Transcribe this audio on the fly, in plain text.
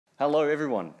Hello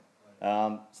everyone.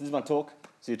 So this is my talk.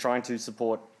 So you're trying to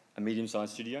support a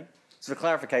medium-sized studio. So for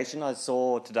clarification, I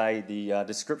saw today the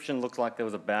description looked like there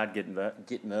was a bad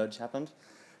git merge happened.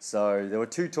 So there were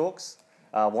two talks.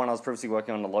 One I was previously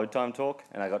working on the load time talk,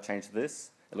 and I got changed to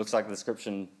this. It looks like the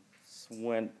description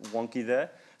went wonky there.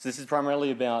 So this is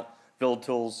primarily about build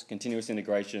tools, continuous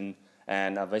integration,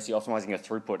 and basically optimizing your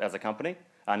throughput as a company,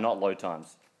 not load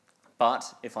times.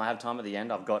 But if I have time at the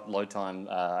end, I've got load time,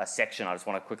 a section I just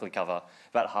want to quickly cover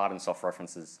about hard and soft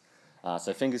references.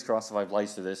 So fingers crossed if I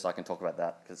blaze through this, I can talk about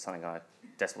that because it's something I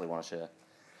desperately want to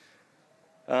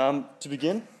share. To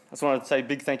begin, I just want to say a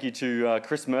big thank you to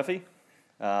Chris Murphy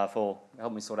for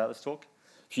helping me sort out this talk,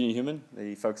 Puny Human,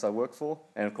 the folks I work for,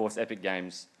 and of course Epic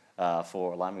Games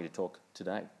for allowing me to talk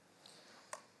today.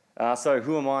 So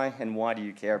who am I and why do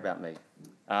you care about me?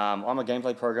 I'm a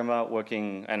gameplay programmer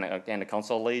working and a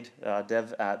console lead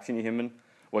dev at Puny Human,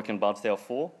 working on Bards Tale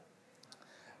 4.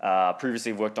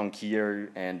 Previously worked on Kyo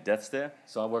and Death's There,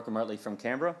 so I work remotely from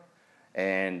Canberra,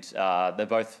 and they're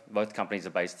both companies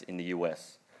are based in the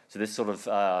US. So this sort of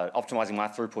optimizing my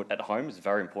throughput at home is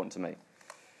very important to me.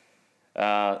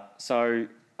 So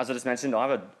as I just mentioned, I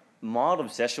have a mild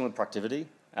obsession with productivity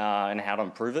and how to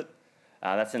improve it.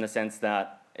 That's in the sense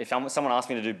that if someone asked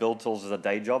me to do build tools as a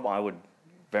day job, I would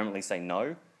vehemently say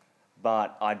no.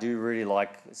 But I do really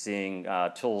like seeing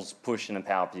tools push and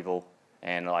empower people,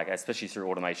 and especially through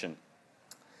automation.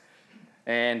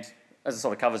 And as it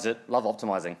sort of covers it, love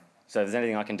optimizing. So if there's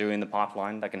anything I can do in the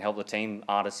pipeline that can help the team,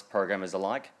 artists, programmers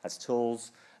alike, that's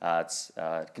tools, it's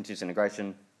continuous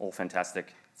integration, all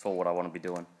fantastic. It's all what I want to be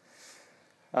doing.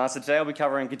 So today I'll be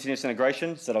covering continuous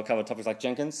integration, so I'll cover topics like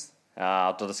Jenkins.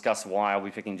 I'll discuss why I'll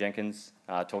be picking Jenkins,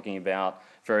 talking about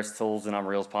various tools in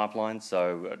Unreal's pipeline,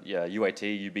 so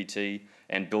UAT, UBT,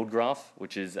 and Build Graph,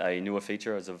 which is a newer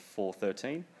feature as of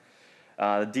 4.13. The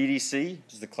DDC,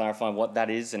 just to clarify what that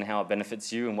is and how it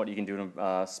benefits you and what you can do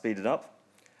to speed it up.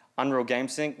 Unreal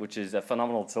GameSync, which is a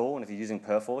phenomenal tool, and if you're using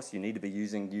Perforce, you need to be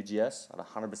using UGS. I'd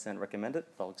 100% recommend it.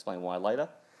 I'll explain why later.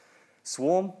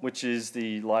 Swarm, which is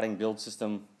the lighting build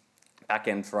system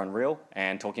backend for Unreal,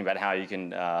 and talking about how you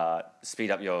can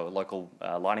speed up your local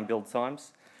lighting build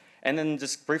times. And then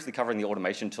just briefly covering the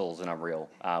automation tools in Unreal,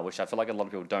 which I feel like a lot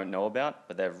of people don't know about,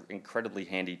 but they're incredibly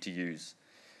handy to use.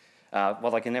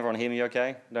 Well, can everyone hear me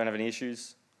okay? Don't have any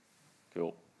issues?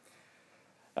 Cool.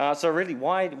 So really,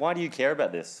 why do you care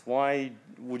about this? Why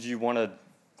would you want to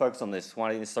focus on this? Why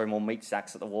don't you just throw more meat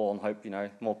sacks at the wall and hope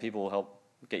more people will help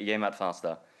get your game out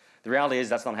faster? The reality is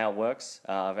that's not how it works.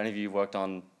 If any of you worked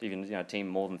on even a team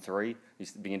more than 3, you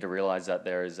begin to realize that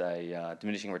there is a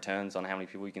diminishing returns on how many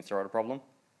people you can throw at a problem.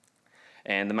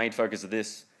 And the main focus of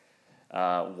this,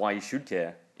 why you should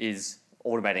care, is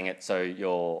automating it so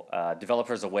your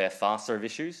developers are aware faster of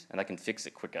issues and they can fix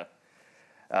it quicker.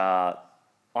 I'm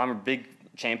a big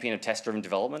champion of test-driven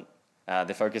development.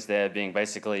 The focus there being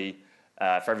basically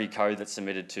for every code that's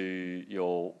submitted to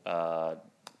your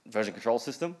version control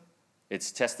system, it's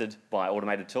tested by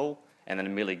automated tool and then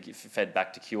immediately fed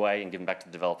back to QA and given back to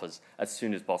the developers as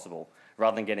soon as possible,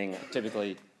 rather than getting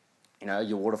typically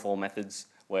your waterfall methods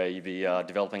where you'd be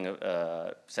developing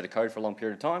a set of code for a long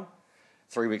period of time.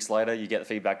 3 weeks later, you get the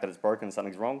feedback that it's broken,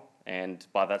 something's wrong, and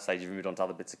by that stage, you've moved on to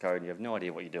other bits of code and you have no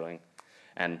idea what you're doing.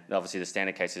 And obviously, the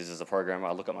standard case is as a programmer,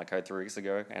 I look at my code 3 weeks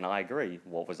ago and I agree,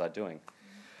 what was I doing?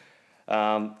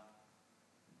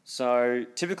 So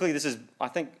typically, this is, I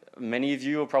think, many of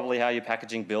you are probably how you're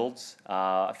packaging builds.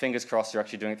 Fingers crossed you're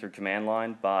actually doing it through command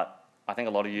line, but I think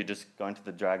a lot of you just go into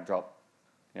the drag drop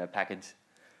package.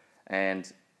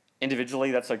 And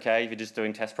individually, that's okay. If you're just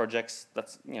doing test projects,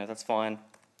 that's fine.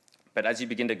 But as you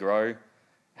begin to grow,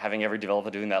 having every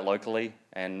developer doing that locally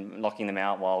and knocking them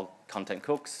out while content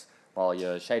cooks, while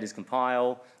your shaders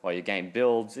compile, while your game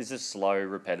builds, is just slow,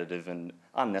 repetitive, and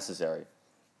unnecessary.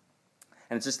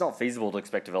 And it's just not feasible to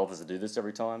expect developers to do this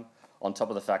every time, on top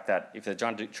of the fact that if they're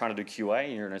trying to do QA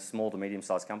and you're in a small to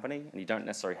medium-sized company and you don't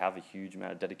necessarily have a huge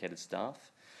amount of dedicated staff,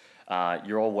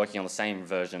 you're all working on the same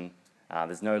version.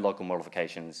 There's no local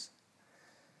modifications.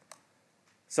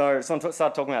 So I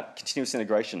started talking about continuous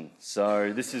integration.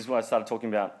 So this is what I started talking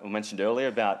about, or mentioned earlier,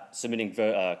 about submitting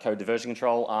code to version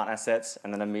control, art assets,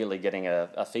 and then immediately getting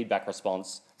a feedback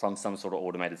response from some sort of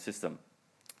automated system.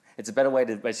 It's a better way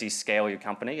to basically scale your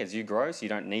company as you grow, so you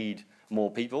don't need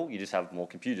more people, you just have more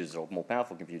computers or more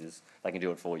powerful computers that can do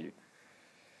it for you.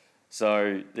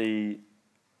 So the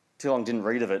too long didn't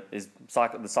read of it is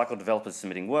the cycle of developers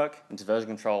submitting work into version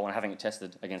control and having it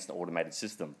tested against an automated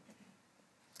system.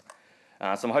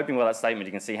 So I'm hoping with that statement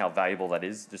you can see how valuable that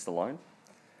is just alone.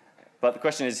 But the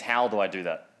question is, how do I do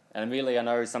that? And immediately I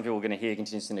know some people are going to hear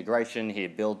continuous integration, hear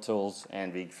build tools,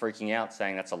 and be freaking out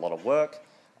saying that's a lot of work.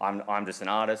 I'm just an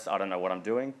artist, I don't know what I'm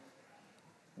doing.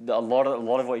 A lot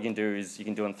of what you can do is you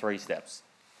can do in 3 steps.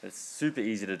 It's super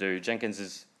easy to do. Jenkins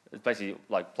is basically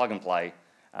like plug and play,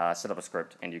 set up a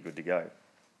script, and you're good to go.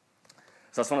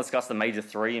 So I just want to discuss the major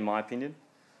 3 in my opinion.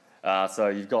 So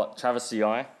you've got Travis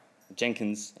CI,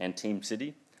 Jenkins, and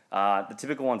TeamCity. The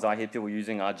typical ones I hear people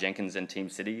using are Jenkins and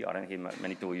TeamCity. I don't hear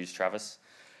many people use Travis.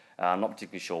 I'm not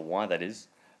particularly sure why that is,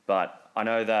 but I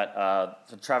know that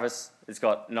for Travis, it's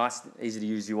got nice, easy to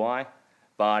use UI,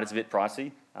 but it's a bit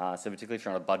pricey. So particularly if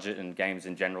you're on a budget, and games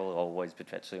in general are always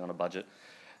perpetually on a budget.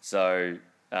 So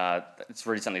it's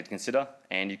really something to consider,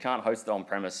 and you can't host it on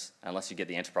premise unless you get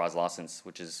the enterprise license,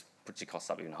 which puts your costs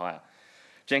up even higher.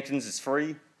 Jenkins is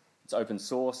free, it's open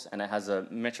source, and it has a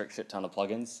metric shit ton of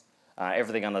plugins.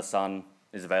 Everything under the sun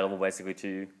is available basically to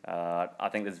you. I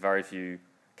think there's very few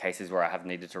cases where I have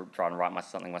needed to try and write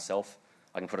something myself.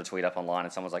 I can put a tweet up online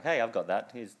and someone's like, hey, I've got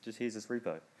that, here's this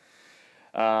repo.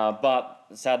 But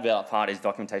the sad part is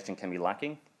documentation can be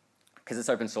lacking. Because it's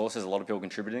open source, there's a lot of people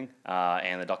contributing,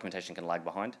 and the documentation can lag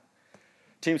behind.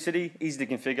 TeamCity, easy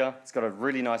to configure. It's got a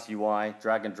really nice UI,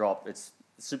 drag and drop. It's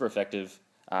super effective,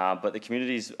 but the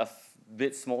community's a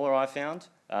bit smaller, I found,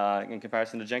 in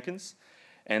comparison to Jenkins.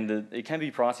 And it can be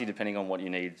pricey depending on what you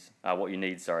need,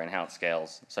 and how it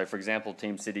scales. So for example,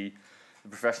 TeamCity, the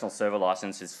professional server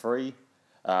license is free.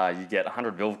 You get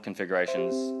 100 build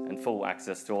configurations and full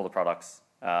access to all the products,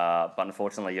 but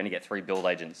unfortunately you only get 3 build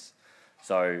agents.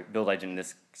 So build agent in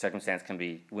this circumstance can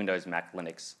be Windows, Mac,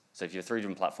 Linux. So if you have 3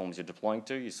 different platforms you're deploying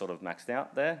to, you're sort of maxed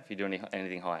out there if you do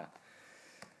anything higher.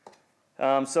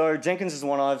 So Jenkins is the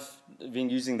one I've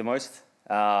been using the most,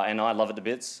 and I love it to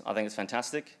bits. I think it's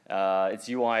fantastic. Its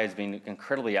UI has been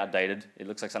incredibly outdated. It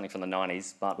looks like something from the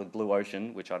 90s, but with Blue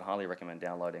Ocean, which I'd highly recommend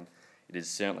downloading, it is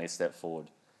certainly a step forward.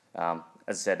 As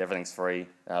I said, everything's free.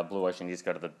 Blue Ocean, you just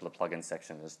go to the plugin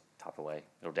section and just type away.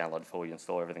 It'll download for you,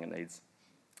 install everything it needs.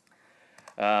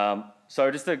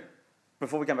 So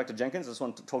before we come back to Jenkins, I just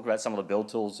want to talk about some of the build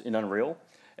tools in Unreal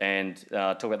and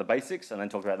talk about the basics and then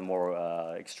talk about the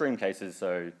more extreme cases,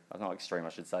 so not extreme I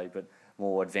should say, but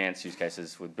more advanced use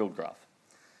cases with build graph.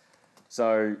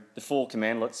 So the 4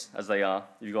 commandlets as they are,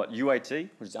 you've got UAT,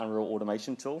 which is Unreal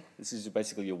Automation Tool. This is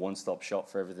basically your one-stop shop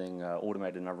for everything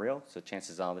automated in Unreal, so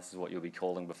chances are this is what you'll be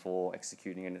calling before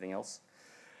executing anything else.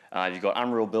 You've got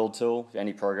Unreal Build Tool. For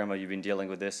any programmer, you've been dealing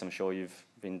with this. I'm sure you've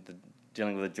been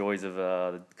dealing with the joys of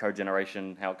the code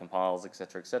generation, how it compiles,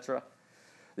 etc., etc.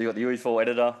 You've got the UE4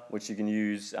 editor, which you can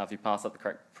use if you pass up the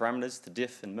correct parameters to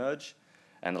diff and merge,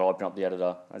 and that'll open up the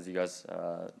editor as you guys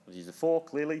use it for,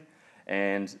 clearly.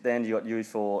 And then you've got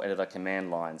UE4 editor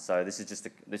command line. So this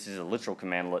is a literal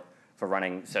commandlet for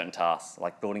running certain tasks,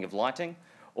 like building of lighting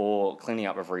or cleaning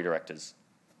up of redirectors.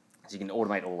 So you can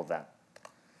automate all of that.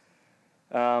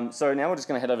 So now we're just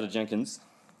going to head over to Jenkins,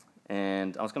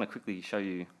 and I was going to quickly show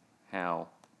you how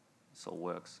this all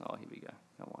works. Oh, here we go.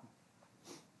 Come on.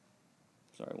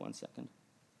 Sorry, 1 second.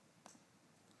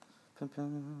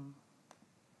 Come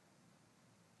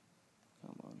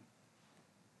on.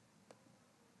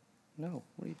 No,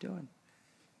 what are you doing?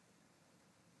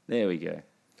 There we go.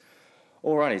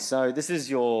 Alrighty, so this is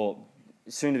your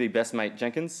soon-to-be best mate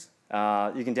Jenkins.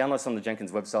 You can download some of the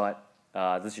Jenkins website.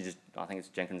 I think it's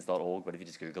jenkins.org, but if you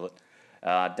just Google it,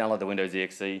 download the Windows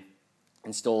exe,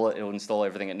 install it, it'll install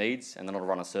everything it needs, and then it'll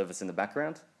run a service in the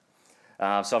background.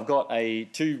 So I've got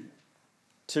two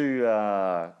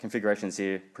configurations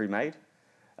here pre-made.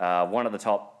 One at the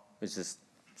top is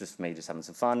just me just having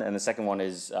some fun, and the second one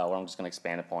is what I'm just going to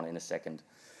expand upon in a second.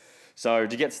 So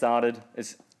to get started,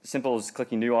 it's simple as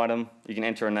clicking new item. You can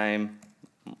enter a name,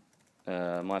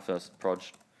 my first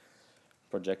project,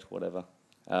 whatever.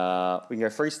 We can go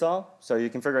freestyle. So your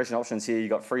configuration options here, you've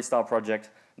got freestyle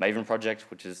project, Maven project,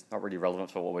 which is not really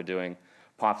relevant for what we're doing,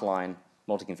 pipeline,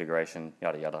 multi-configuration,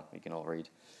 yada yada, you can all read.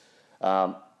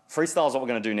 Freestyle is what we're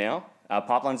going to do now.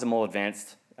 Pipeline's a more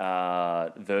advanced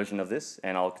version of this,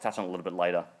 and I'll touch on it a little bit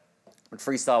later. But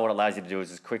freestyle, what it allows you to do is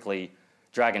just quickly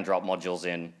drag and drop modules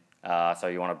in. So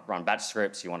you want to run batch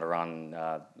scripts, you want to run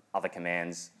other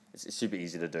commands. It's super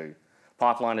easy to do.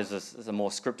 Pipeline is a more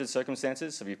scripted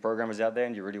circumstances. So if you're programmers out there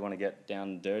and you really want to get down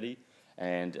and dirty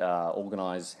and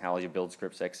organize how your build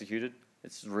scripts are executed,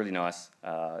 it's really nice.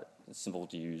 It's simple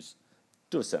to use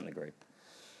to a certain degree.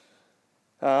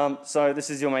 So this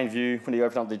is your main view when you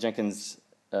open up the Jenkins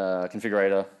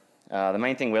configurator. The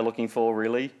main thing we're looking for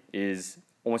really is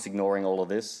almost ignoring all of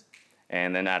this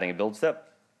and then adding a build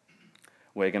step.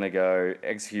 We're going to go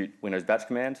execute Windows batch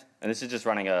command, and this is just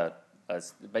running a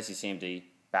basically CMD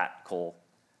bat call,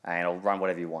 and it'll run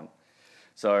whatever you want.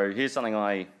 So here's something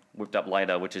I whipped up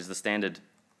later, which is the standard,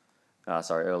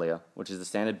 which is the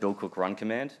standard build cook run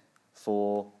command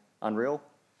for Unreal.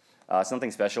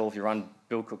 Something special if you run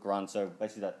build cook run, so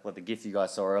basically what the GIF you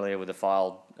guys saw earlier with the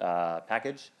file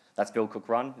package, that's build cook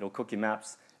run. It'll cook your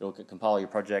maps, it'll compile your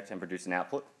project and produce an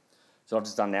output. So what I've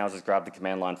just done now is just grab the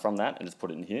command line from that and just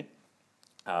put it in here.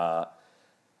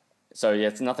 So yeah,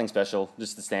 it's nothing special,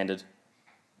 just the standard.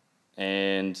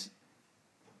 And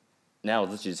now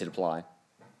let's just hit apply,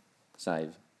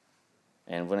 save.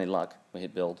 And with any luck, we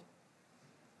hit build.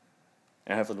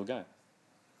 And hopefully it'll go.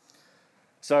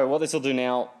 So what this will do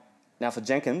now for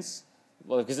Jenkins,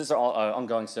 well, because it's an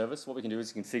ongoing service, what we can do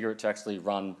is configure it to actually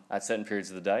run at certain periods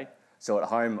of the day. So at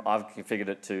home, I've configured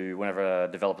it to whenever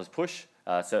developers push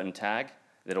a certain tag,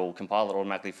 that'll compile it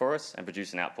automatically for us and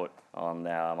produce an output on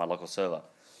my local server.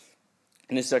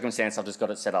 In this circumstance, I've just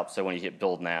got it set up so when you hit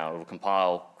build now, it will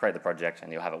compile, create the project,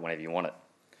 and you'll have it whenever you want it.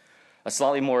 A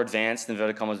slightly more advanced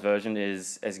inverted commas version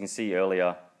is, as you can see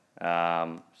earlier,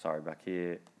 sorry, back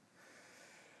here,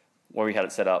 where we had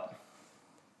it set up,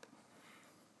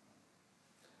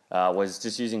 was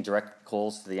just using direct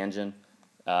calls to the engine.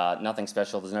 Nothing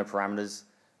special, there's no parameters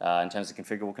in terms of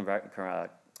configurable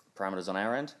parameters on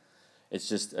our end. It's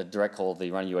just a direct call to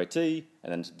the run UAT,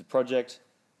 and then to the project,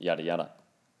 yada yada.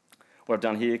 What I've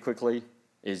done here quickly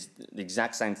is the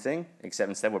exact same thing, except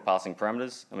instead we're passing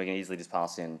parameters, and we can easily just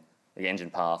pass in the engine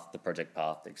path, the project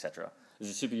path, etc. This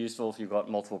is super useful if you've got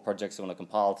multiple projects you want to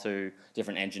compile to,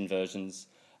 different engine versions.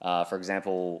 For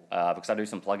example, because I do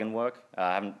some plugin work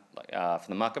for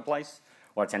the marketplace,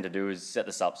 what I tend to do is set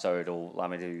this up so it'll allow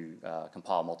me to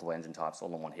compile multiple engine types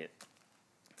all in one hit.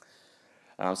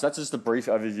 So that's just a brief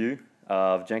overview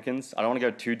of Jenkins. I don't want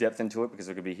to go too depth into it because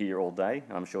we could be here all day,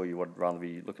 and I'm sure you would rather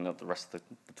be looking at the rest of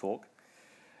the talk.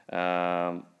 Come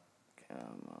on.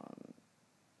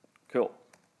 Cool.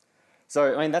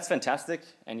 So, I mean, that's fantastic,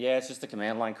 and yeah, it's just a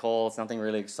command line call, it's nothing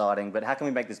really exciting, but how can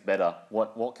we make this better?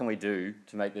 What can we do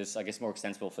to make this, I guess, more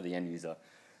extensible for the end user?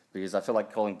 Because I feel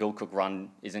like calling build cook run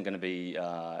isn't going to be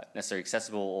necessarily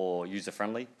accessible or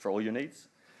user-friendly for all your needs.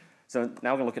 So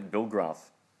now we're going to look at build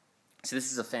graph. So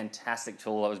this is a fantastic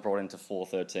tool that was brought into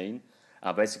 4.13.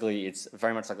 Basically, it's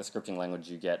very much like the scripting language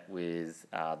you get with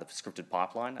the scripted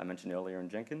pipeline I mentioned earlier in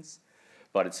Jenkins,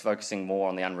 but it's focusing more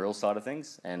on the Unreal side of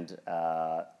things and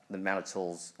the amount of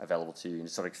tools available to you and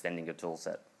sort of extending your tool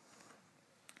set.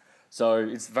 So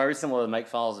it's very similar to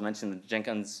Makefiles. I mentioned the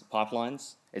Jenkins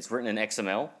pipelines. It's written in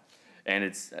XML, and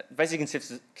it's basically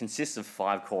consists of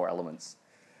 5 core elements.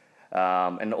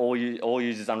 And all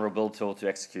uses Unreal Build Tool to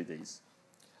execute these.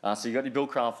 So you've got your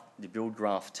build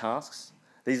graph tasks.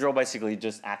 These are all basically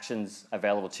just actions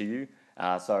available to you.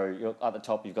 So at the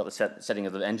top, you've got the setting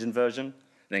of the engine version,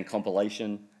 then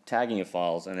compilation, tagging your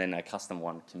files, and then a custom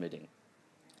one committing.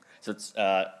 So it's,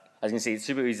 as you can see, it's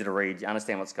super easy to read. You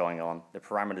understand what's going on, the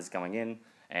parameters going in,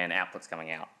 and outputs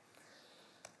coming out.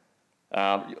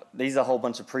 These are a whole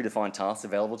bunch of predefined tasks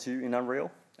available to you in Unreal.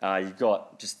 You've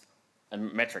got just a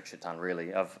metric shit ton,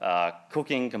 really, of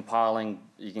cooking, compiling.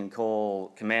 You can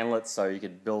call commandlets, so you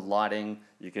could build lighting.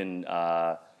 You can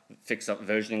fix up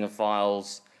versioning of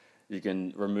files. You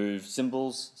can remove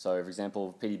symbols. So, for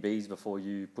example, PDBs before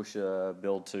you push a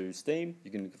build to Steam,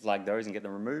 you can flag those and get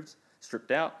them removed,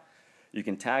 stripped out. You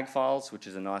can tag files, which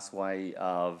is a nice way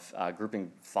of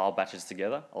grouping file batches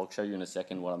together. I'll show you in a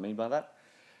second what I mean by that.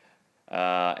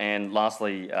 And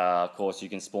lastly, of course, you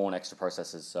can spawn extra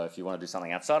processes. So if you want to do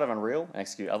something outside of Unreal and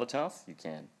execute other tasks, you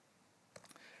can.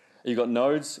 You've got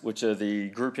nodes, which are the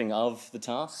grouping of the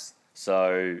tasks.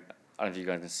 So I don't know if you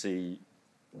guys can see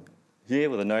here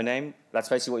with a no name. That's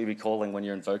basically what you'll be calling when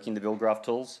you're invoking the build graph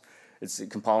tools. It's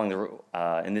compiling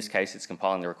in this case, it's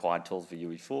compiling the required tools for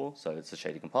UE4. So it's the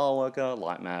Shady Compile Worker,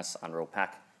 Lightmass, Unreal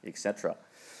Pack, etc.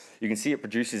 You can see it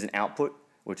produces an output,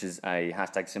 which is a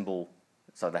hashtag symbol,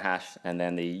 so the hash, and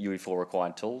then the UE4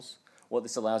 required tools. What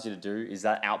this allows you to do is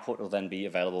that output will then be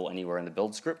available anywhere in the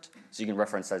build script, so you can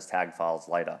reference those tag files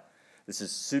later. This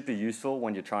is super useful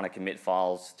when you're trying to commit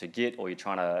files to Git, or you're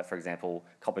trying to, for example,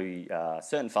 copy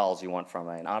certain files you want from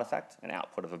an artifact, an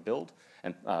output of a build,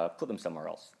 and put them somewhere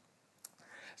else.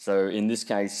 So in this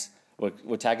case,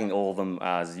 we're tagging all of them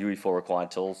as UE4 required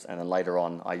tools, and then later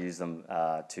on I use them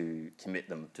to commit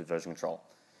them to version control.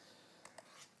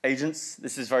 Agents,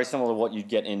 this is very similar to what you'd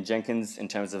get in Jenkins in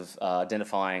terms of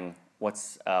identifying what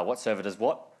server does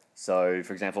what. So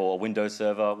for example, a Windows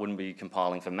server wouldn't be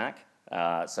compiling for Mac,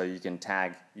 so you can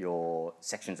tag your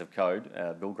sections of code,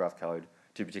 build graph code,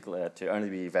 to only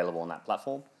be available on that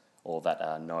platform or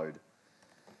that node.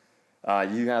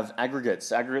 You have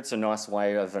aggregates. Aggregates are a nice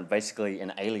way of basically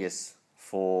an alias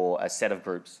for a set of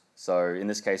groups. So in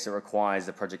this case, it requires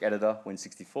the project editor,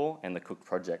 Win64, and the cooked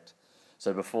project.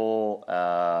 So before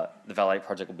the validate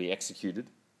project will be executed,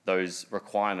 those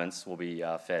requirements will be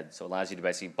fed. So it allows you to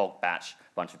basically bulk batch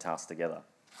a bunch of tasks together.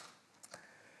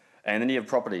 And then you have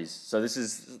properties. So this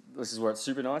is where it's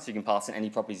super nice. You can pass in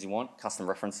any properties you want, custom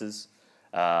references,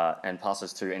 and pass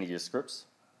those to any of your scripts.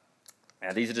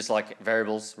 Now these are just like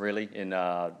variables, really, in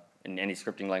any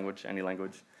scripting language, any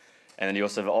language. And then you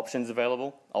also have options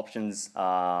available. Options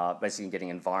are basically getting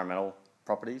environmental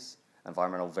properties,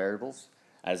 environmental variables.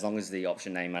 As long as the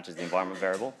option name matches the environment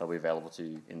variable, they'll be available to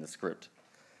you in the script.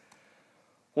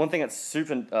 One thing that's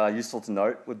super useful to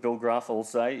note with build graph, I'll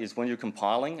say, is when you're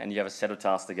compiling and you have a set of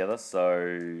tasks together.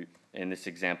 So in this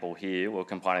example here, we're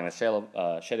compiling the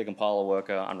shader compiler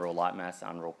worker, Unreal Lightmass,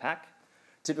 Unreal Pack.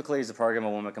 Typically, as a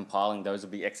programmer, when we're compiling, those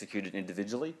will be executed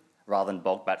individually rather than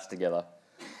bulk batch together.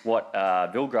 What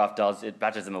build graph does, it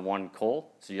batches them in one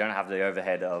call, so you don't have the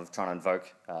overhead of trying to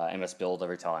invoke MS build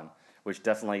every time, which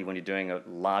definitely, when you're doing a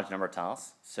large number of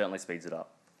tasks, certainly speeds it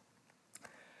up.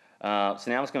 So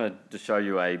now I'm just going to show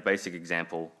you a basic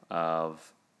example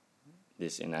of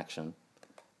this in action.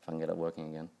 If I can get it working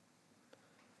again.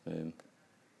 Boom.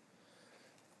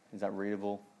 Is that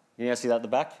readable? You guys see that at the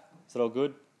back? Is that all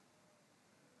good?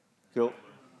 Cool.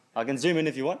 I can zoom in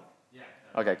if you want. Yeah.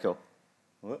 Okay, cool.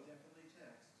 What? Definitely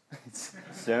text.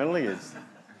 It certainly is.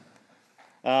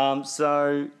 Where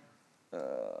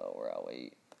are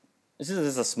we? This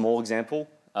is a small example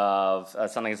of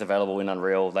something that's available in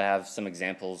Unreal. They have some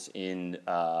examples in,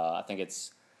 I think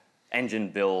it's engine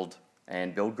build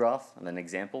and build graph, and then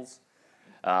examples.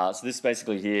 So this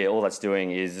basically here, all that's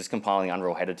doing is just compiling the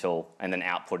Unreal header tool and then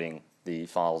outputting the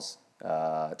files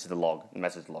to the log, the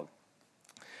message log.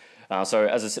 So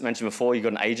as I mentioned before, you've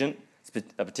got an agent.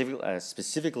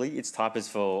 Specifically, its type is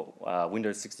for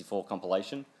Windows 64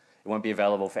 compilation. It won't be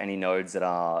available for any nodes that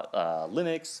are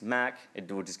Linux, Mac. It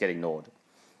will just get ignored.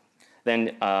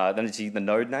 Then you see the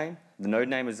node name. The node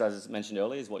name, is, as mentioned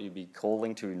earlier, is what you'd be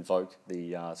calling to invoke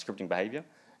the scripting behavior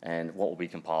and what will be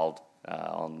compiled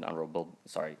on Unreal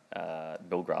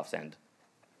build graph's end.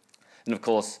 And of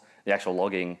course, the actual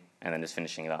logging and then just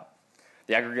finishing it up.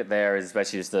 The aggregate there is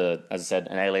basically just, as I said,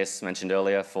 an alias mentioned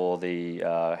earlier for the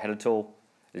header tool.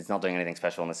 It's not doing anything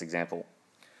special in this example.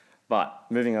 But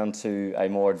moving on to a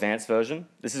more advanced version,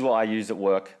 this is what I use at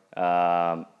work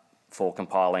for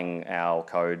compiling our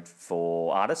code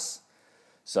for artists.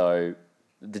 So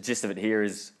the gist of it here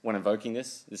is when invoking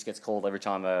this gets called every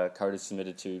time a code is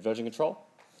submitted to version control.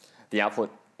 The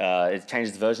output, it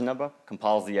changes the version number,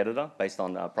 compiles the editor based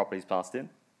on properties passed in,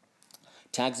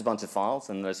 tags a bunch of files,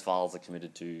 and those files are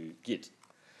committed to Git.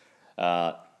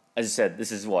 As I said,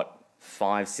 this is what,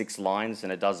 5-6 lines,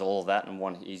 and it does all of that in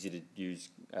one easy-to-use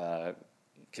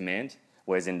command.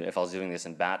 Whereas if I was doing this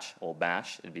in batch or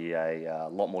bash, it'd be a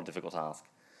lot more difficult task.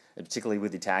 And particularly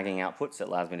with the tagging outputs, it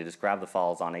allows me to just grab the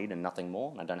files I need and nothing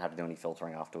more, and I don't have to do any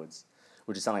filtering afterwards,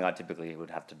 which is something I typically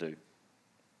would have to do.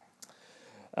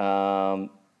 Now,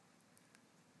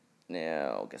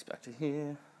 I'll get back to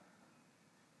here.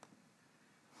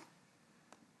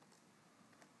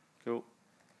 Cool.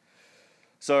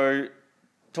 So,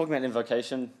 talking about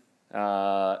invocation,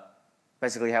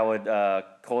 basically how I'd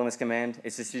call in this command,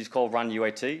 it's just called run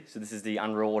UAT. So this is the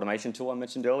Unreal automation tool I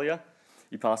mentioned earlier.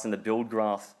 You pass in the build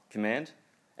graph command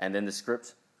and then the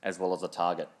script as well as the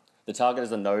target. The target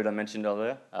is a node I mentioned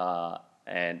earlier.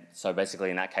 And so basically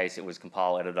in that case, it was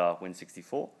compile editor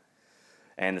Win64.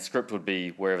 And the script would be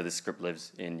wherever the script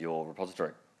lives in your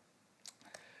repository.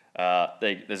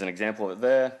 There's an example of it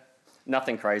there.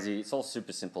 Nothing crazy. It's all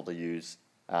super simple to use,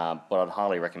 but I'd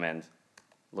highly recommend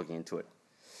looking into it.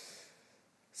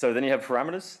 So then you have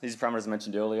parameters. These parameters I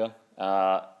mentioned earlier.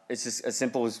 It's just as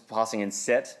simple as passing in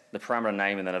set, the parameter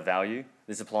name, and then a value.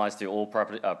 This applies to all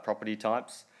property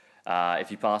types. If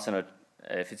you pass in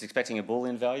if it's expecting a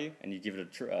Boolean value and you give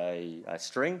it a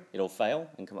string, it'll fail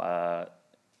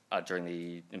during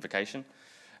the invocation,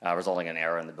 resulting in an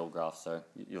error in the build graph. So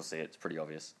you'll see it's pretty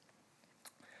obvious.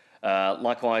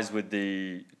 Likewise with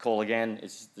the call again,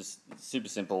 it's just super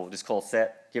simple. Just call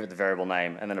set, give it the variable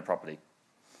name, and then a property.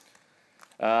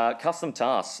 Custom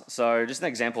tasks. So just an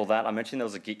example of that, I mentioned there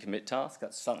was a git commit task.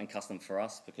 That's something custom for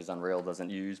us because Unreal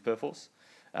doesn't use Perforce.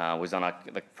 Was on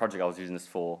the project I was using this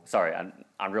for. Sorry,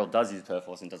 Unreal does use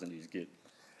Perforce and doesn't use Git.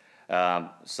 Where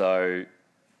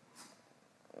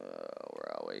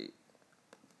are we?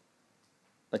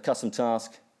 The custom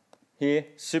task here,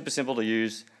 super simple to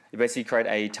use. You basically create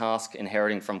a task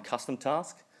inheriting from custom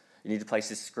task. You need to place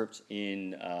this script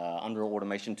in Unreal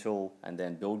automation tool and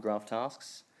then build graph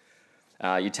tasks.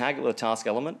 You tag it with a task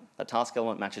element. That task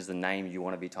element matches the name you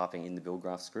want to be typing in the build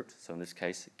graph script. So in this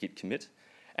case, git commit,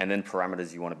 and then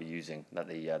parameters you want to be using that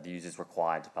the user is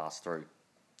required to pass through.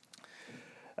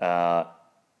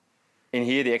 In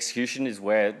here, the execution is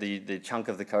where the chunk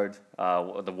of the code,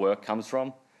 the work comes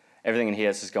from. Everything in here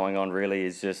that's just going on really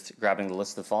is just grabbing the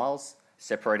list of files,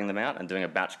 separating them out, and doing a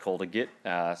batch call to git, so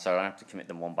I don't have to commit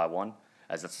them one by one,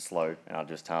 as that's a slow and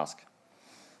arduous task.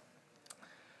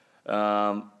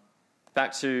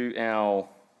 Back to our,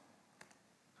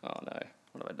 oh no,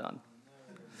 what have I done?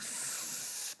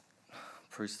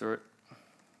 Cruise through it.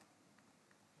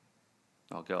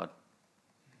 Oh God.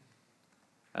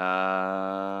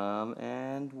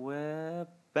 And we're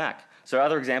back. So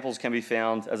other examples can be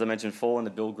found, as I mentioned before, in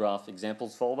the build graph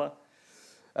examples folder.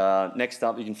 Next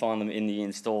up, you can find them in the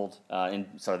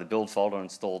the build folder,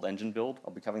 installed engine build.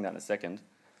 I'll be covering that in a second.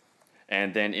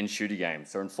 And then in Shooter Game.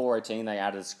 So in 4.18, they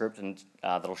added a script and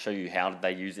that'll show you how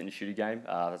they use it in Shooter Game.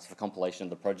 That's for compilation of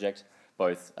the project,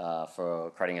 both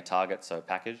for creating a target, so a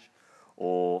package,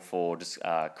 or for just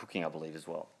cooking, I believe, as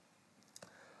well.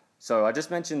 So I just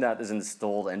mentioned that there's an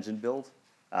installed engine build.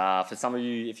 For some of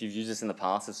you, if you've used this in the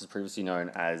past, this was previously known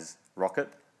as Rocket,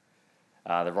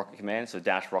 the Rocket command, so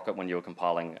dash Rocket when you were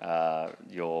compiling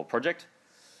your project.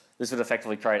 This would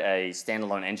effectively create a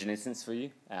standalone engine instance for you,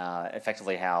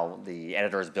 effectively how the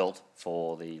editor is built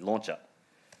for the launcher.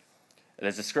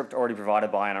 There's a script already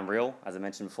provided by an Unreal, as I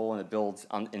mentioned before, in the build's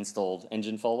installed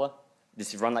engine folder.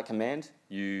 Just run that command,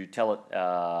 you tell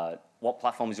it what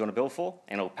platforms you want to build for,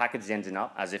 and it'll package the engine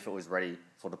up as if it was ready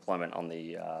for deployment on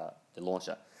the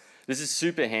launcher. This is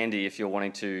super handy if you're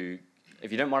wanting to,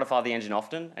 if you don't modify the engine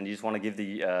often and you just want to give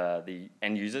the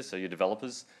end user, so your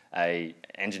developers, a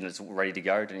engine that's ready to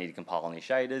go, don't need to compile any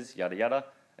shaders, yada yada,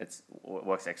 it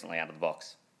works excellently out of the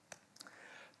box.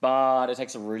 But it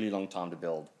takes a really long time to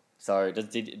build. So it does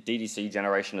DDC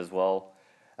generation as well.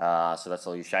 So that's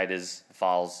all your shaders,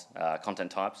 files, content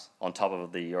types, on top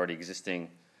of the already existing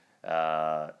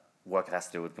work it has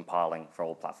to do with compiling for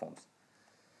all platforms.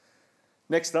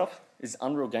 Next up is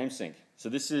Unreal Game Sync. So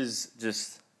this is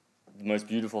just the most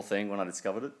beautiful thing when I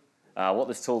discovered it. What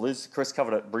this tool is, Chris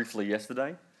covered it briefly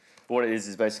yesterday. What it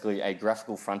is basically a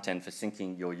graphical front end for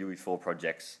syncing your UE4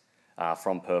 projects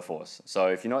from Perforce. So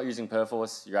if you're not using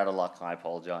Perforce, you're out of luck, I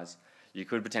apologize. You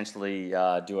could potentially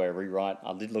do a rewrite.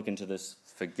 I did look into this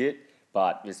for Git,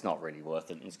 but it's not really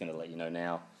worth it. I'm just going to let you know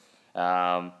now.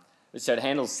 So it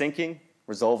handles syncing,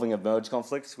 resolving of merge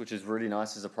conflicts, which is really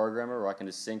nice as a programmer, where I can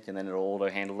just sync and then it'll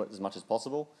auto-handle it as much as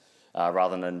possible,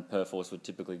 rather than Perforce would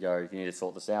typically go, if you need to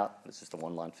sort this out, it's just a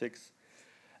one-line fix.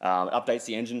 It updates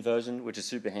the engine version, which is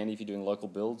super handy if you're doing local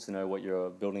builds to know what you're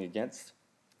building against,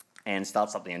 and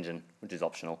starts up the engine, which is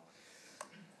optional.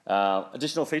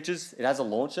 Additional features, it has a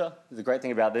launcher. The great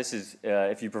thing about this is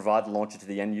if you provide the launcher to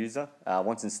the end user,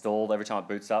 once installed, every time it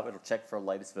boots up, it'll check for a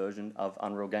latest version of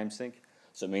Unreal Game Sync.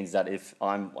 So it means that if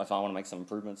I want to make some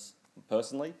improvements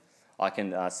personally, I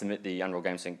can submit the Unreal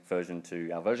Game Sync version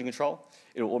to our version control.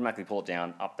 It'll automatically pull it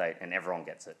down, update, and everyone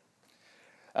gets it.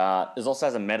 It also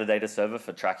has a metadata server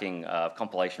for tracking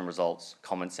compilation results,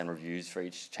 comments, and reviews for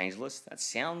each change list. That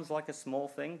sounds like a small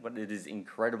thing, but it is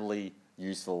incredibly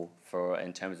useful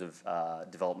in terms of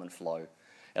development flow. It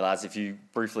allows, if you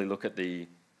briefly look at it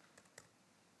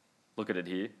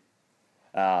here,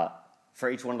 for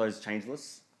each one of those change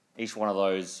lists, each one of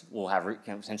those will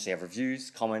can potentially have reviews,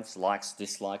 comments, likes,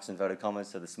 dislikes, inverted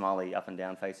comments, so the smiley up and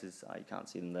down faces, you can't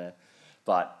see them there.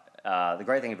 But the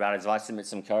great thing about it is if I submit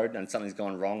some code and something's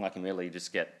gone wrong, I can immediately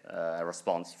just get a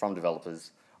response from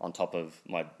developers on top of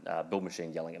my build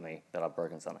machine yelling at me that I've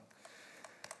broken something.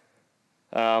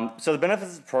 So the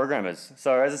benefits of programmers.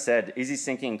 So as I said, easy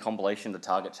syncing and compilation to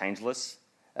target change lists.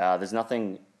 There's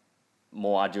nothing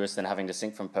more arduous than having to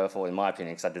sync from Perforce, in my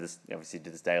opinion, because I obviously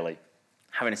do this daily.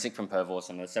 Having to sync from Perforce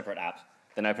in a separate app,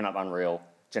 then open up Unreal,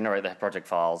 generate the project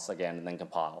files again, and then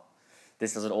compile.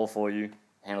 This does it all for you,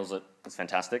 handles it, it's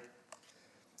fantastic.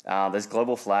 There's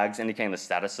global flags indicating the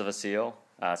status of a CL,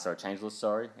 so a change list,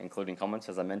 sorry, including comments,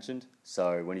 as I mentioned.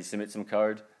 So when you submit some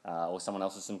code, or someone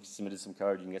else has submitted some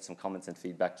code, you can get some comments and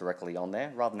feedback directly on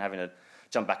there, rather than having to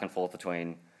jump back and forth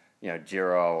between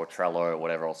Jira or Trello or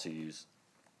whatever else you use.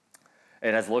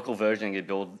 It has local versioning, you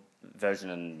build version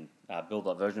and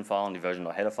build.version file and your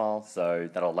version.header file, so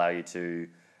that'll allow you to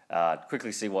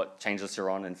quickly see what change lists you're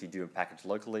on, and if you do a package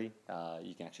locally,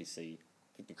 you can actually see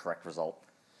the correct result.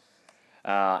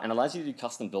 And allows you to do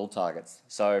custom build targets.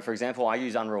 So for example, I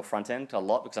use Unreal Frontend a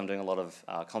lot because I'm doing a lot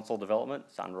of console development.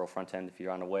 So Unreal Frontend, if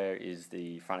you're unaware, is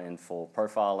the front end for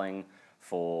profiling,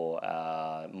 for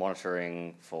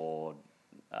monitoring, for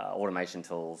automation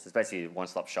tools. It's basically a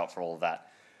one-stop shop for all of that.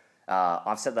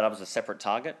 I've set that up as a separate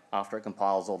target after it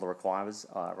compiles all the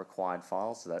required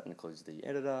files. So that includes the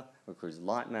editor, includes the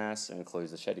light mass, it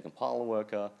includes the shaded compiler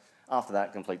worker. After that,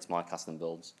 it completes my custom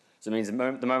builds. So it means the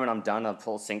moment I'm done, I've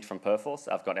full synced from Perforce,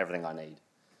 I've got everything I need,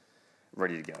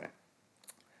 ready to go.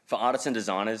 For artists and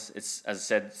designers, it's, as I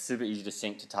said, super easy to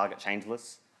sync to target change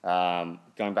lists.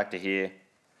 Going back to here,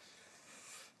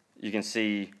 you can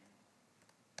see,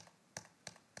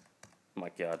 oh my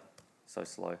God, so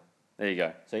slow. There you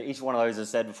go. So each one of those, as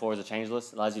I said before, is a change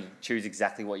list. It allows you to choose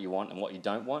exactly what you want and what you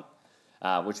don't want,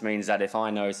 which means that if I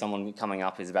know someone coming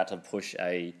up is about to push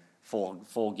a 4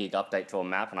 gig update to a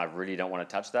map and I really don't want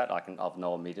to touch that, I'll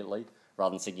know immediately,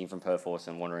 rather than syncing from Perforce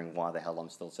and wondering why the hell I'm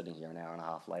still sitting here an hour and a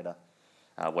half later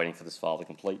waiting for this file to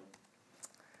complete.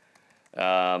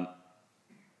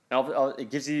 It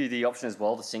gives you the option as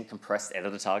well to sync compressed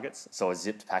editor targets, so a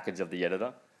zipped package of the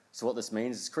editor. So what this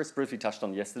means, as Chris briefly touched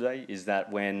on yesterday, is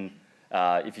that when,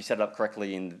 if you set it up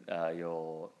correctly in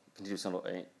your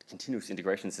continuous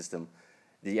integration system,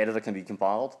 the editor can be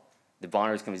compiled, the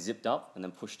binaries can be zipped up and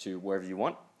then pushed to wherever you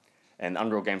want, and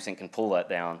Unreal Game Sync can pull that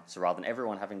down. So rather than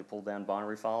everyone having to pull down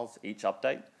binary files each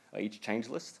update, or each change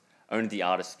list, only the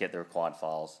artists get the required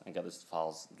files and get those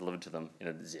files delivered to them in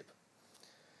a zip.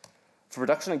 For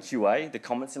production and QA, the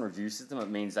comments and review system, it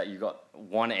means that you've got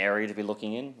one area to be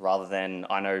looking in, rather than,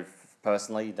 I know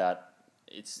personally that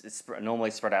it's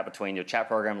normally spread out between your chat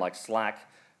program like Slack,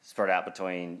 spread out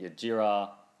between your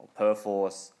Jira, or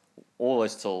Perforce, all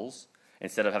those tools,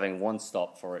 instead of having one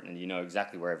stop for it and you know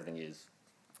exactly where everything is.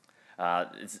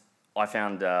 I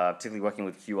found, particularly working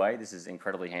with QA, this is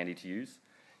incredibly handy to use.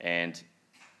 And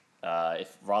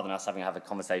if rather than us having to have a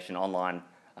conversation online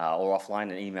or offline,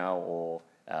 an email or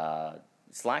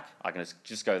Slack, I can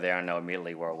just go there and know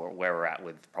immediately where we're at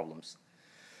with problems.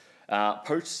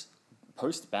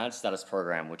 Post badge status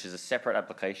program, which is a separate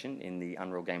application in the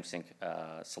Unreal Game Sync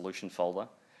solution folder,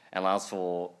 allows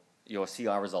for your CI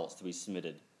results to be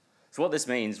submitted. So what this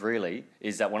means really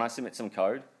is that when I submit some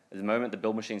code, at the moment the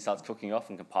build machine starts cooking off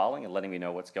and compiling and letting me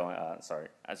know what's going on,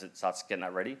 as it starts getting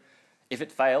that ready, if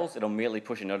it fails, it'll immediately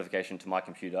push a notification to my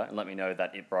computer and let me know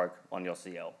that it broke on your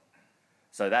CL.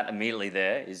 So that immediately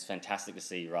there is fantastic to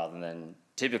see, rather than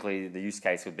typically the use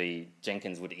case would be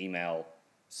Jenkins would email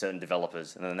certain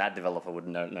developers and then that developer would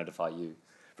notify you.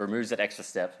 It removes that extra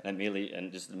step and immediately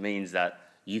and just means that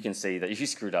you can see that you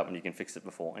screwed up and you can fix it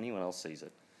before anyone else sees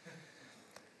it.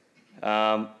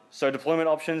 So deployment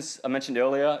options, I mentioned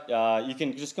earlier, you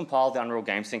can just compile the Unreal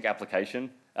Game Sync application.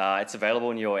 It's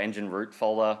available in your engine root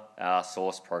folder,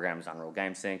 source programs Unreal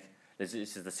Game Sync. This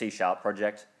is the C#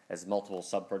 project. There's multiple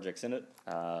sub-projects in it,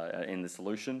 in the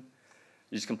solution.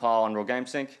 You just compile Unreal Game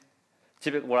Sync.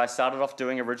 Typically, what I started off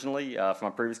doing originally for my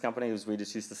previous company was we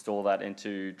just used to store that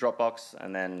into Dropbox,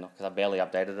 and then, because I barely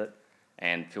updated it,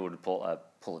 and people would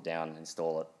pull it down,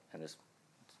 install it, and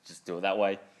just do it that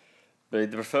way. But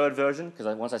the preferred version, because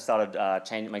once I started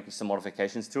making some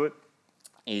modifications to it,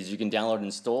 is you can download an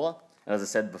installer. And as I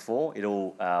said before,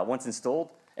 it'll once installed,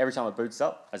 every time it boots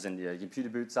up, as in your computer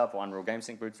boots up or Unreal Game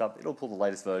Sync boots up, it'll pull the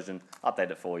latest version,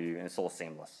 update it for you, and it's all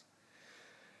seamless.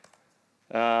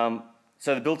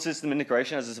 So the build system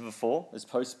integration, as I said before, is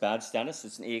post badge status.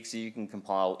 It's an exe you can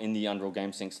compile in the Unreal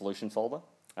Game Sync solution folder,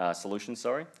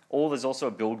 Or there's also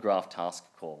a build graph task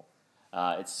call.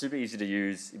 It's super easy to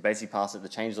use. You basically pass it the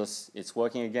change list it's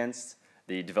working against,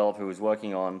 the developer who is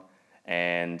working on,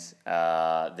 and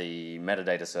the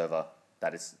metadata server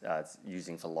that it's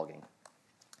using for logging.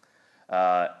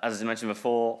 As I mentioned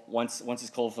before, once it's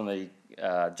called from the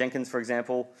Jenkins, for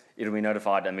example, it'll be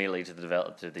notified immediately to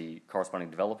the corresponding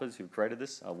developers who created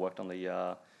this, worked on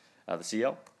the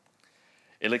CL.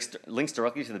 It links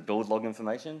directly to the build log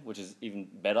information, which is even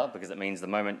better because it means the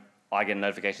moment I get a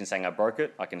notification saying I broke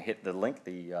it, I can hit the link,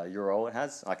 the URL it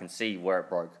has, I can see where it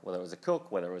broke, whether it was a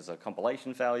cook, whether it was a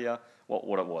compilation failure,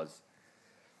 what it was.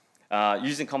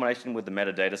 Using combination with the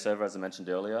metadata server, as I mentioned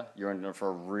earlier, you're in for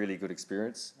a really good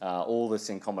experience. All this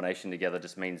in combination together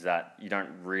just means that you don't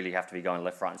really have to be going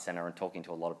left, right, and center and talking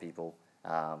to a lot of people,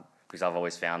 because I've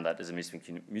always found that there's a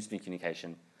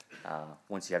miscommunication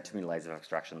once you have too many layers of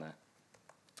abstraction there.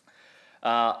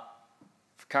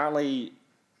 Currently,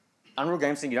 Unreal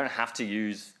Game Sync you don't have to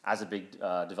use as a big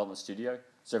development studio.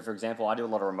 So for example, I do a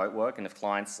lot of remote work, and if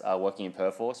clients are working in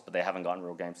Perforce but they haven't got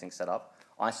Unreal Game Sync set up,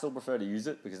 I still prefer to use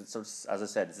it because it's, as I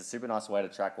said, it's a super nice way to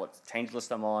track what change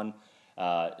list I'm on.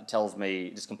 It tells me,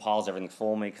 it just compiles everything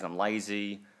for me because I'm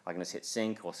lazy. I can just hit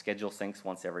sync or schedule syncs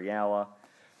once every hour.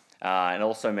 It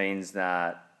also means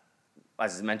that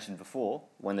as I mentioned before,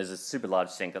 when there's a super large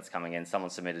sink that's coming in,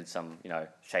 someone submitted some,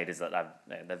 shaders that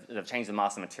they've changed the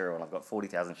master material, and I've got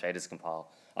 40,000 shaders compiled.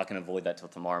 I can avoid that till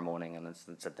tomorrow morning, and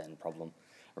it's a then problem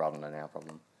rather than a now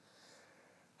problem.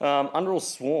 Unreal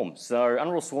Swarm. So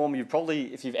Unreal Swarm,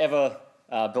 if you've ever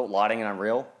built lighting in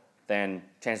Unreal, then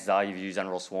chances are you've used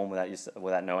Unreal Swarm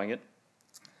without knowing it.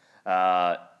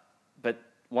 But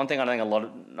one thing I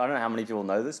don't know how many people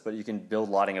know this, but you can build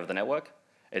lighting over the network.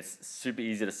 It's super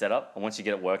easy to set up, and once you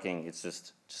get it working, it's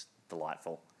just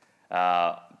delightful.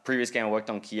 Previous game I worked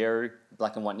on, Kieru,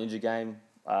 black and white ninja game,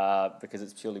 because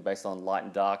it's purely based on light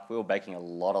and dark. We were baking a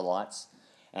lot of lights,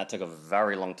 and that took a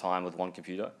very long time with one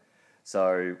computer.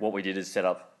 So what we did is set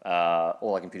up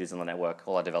all our computers on the network,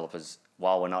 all our developers,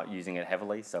 while we're not using it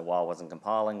heavily. So while I wasn't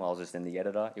compiling, while I was just in the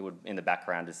editor, it would, in the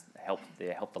background, just help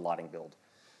the lighting build.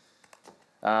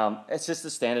 It's just a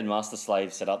standard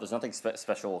master-slave setup. There's nothing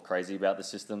special or crazy about the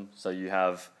system. So you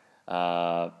have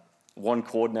one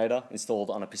coordinator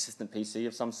installed on a persistent PC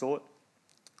of some sort,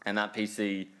 and that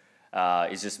PC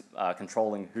is just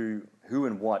controlling who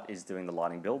and what is doing the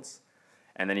lighting builds.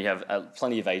 And then you have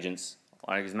plenty of agents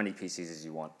on as many PCs as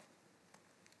you want.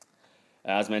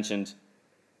 As mentioned,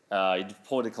 you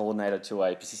deploy the coordinator to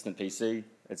a persistent PC.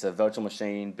 It's a virtual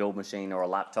machine, build machine, or a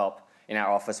laptop. In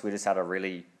our office, we just had a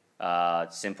really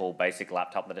simple, basic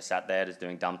laptop that is sat there just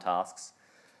doing dumb tasks,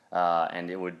 and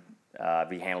it would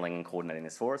be handling and coordinating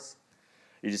this for us.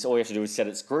 All you have to do is set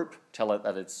its group, tell it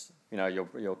that it's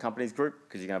your company's group,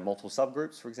 because you can have multiple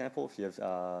subgroups, for example, if you have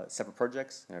separate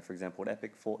projects. For example, at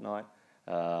Epic, Fortnite,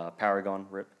 Paragon,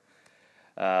 RIP.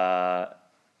 Then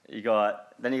you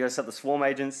got to set the swarm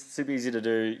agents. Super easy to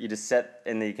do. You just set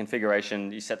in the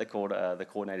configuration. You set the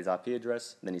coordinator's IP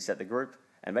address. Then you set the group,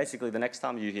 and basically the next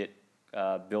time you hit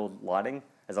build lighting,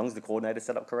 as long as the coordinator's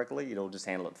set up correctly, it'll just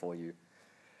handle it for you.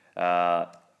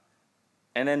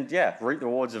 And then reap the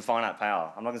rewards of finite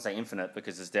power. I'm not going to say infinite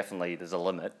because there's a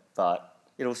limit, but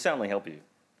it'll certainly help you.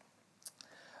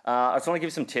 I just want to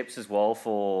give some tips as well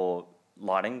for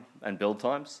lighting and build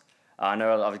times. I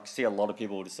know I see a lot of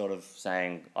people just sort of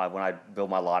saying, when I build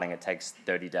my lighting, it takes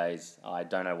 30 days. I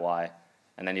don't know why.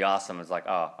 And then you ask them, it's like,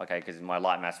 oh, okay, because my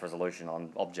light mass resolution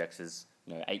on objects is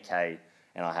 8K,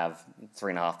 and I have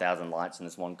 3,500 lights in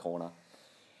this one corner.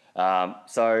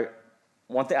 So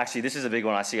one thing, actually, this is a big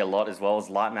one I see a lot as well, is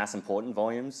light mass important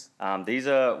volumes. These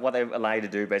are what they allow you to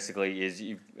do basically is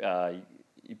you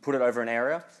put it over an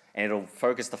area, and it'll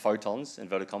focus the photons,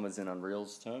 inverted commas in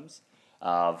Unreal's terms,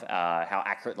 of how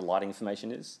accurate the lighting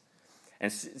information is.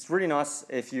 And it's really nice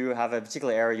if you have a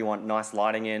particular area you want nice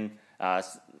lighting in,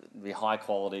 be high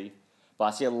quality. But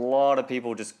I see a lot of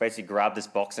people just basically grab this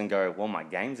box and go, well, my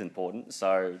game's important,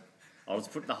 so I'll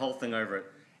just put the whole thing over it.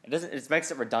 It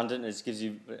makes it redundant, and it just gives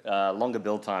you longer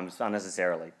build times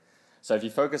unnecessarily. So if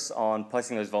you focus on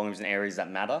placing those volumes in areas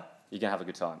that matter, you can have a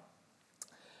good time.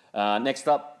 Next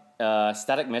up,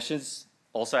 static meshes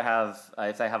also have,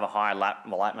 if they have a high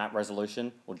light map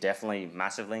resolution, will definitely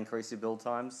massively increase your build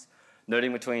times.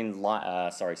 Noting between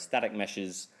static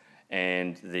meshes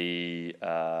and the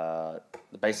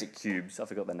basic cubes, I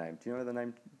forgot the name. Do you know the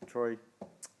name, Troy?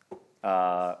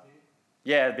 Yeah,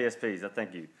 BSPs,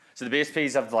 thank you. So the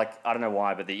BSPs have, I don't know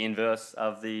why, but the inverse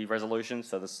of the resolution.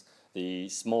 So the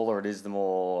smaller it is, the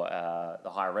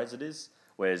higher res it is,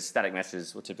 whereas static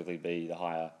meshes will typically be the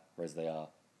higher res they are,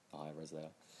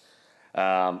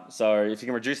 So if you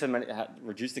can reduce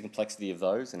the complexity of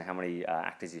those and how many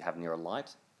actors you have near a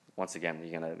light, once again,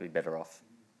 you're going to be better off.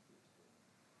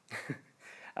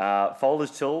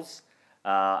 Folders tools,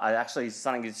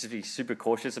 something to be super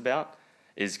cautious about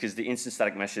is because the instant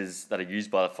static meshes that are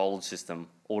used by the folded system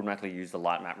automatically use the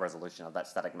light map resolution of that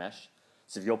static mesh.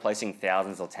 So if you're placing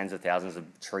thousands or tens of thousands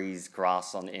of trees,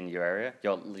 grass in your area,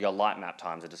 your light map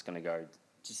times are just going to go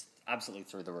just absolutely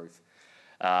through the roof.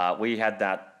 We had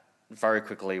that very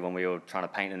quickly when we were trying to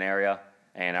paint an area,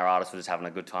 and our artists were just having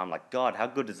a good time, like, God, how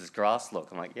good does this grass look?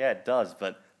 I'm like, yeah, it does,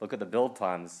 but look at the build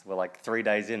times. We're 3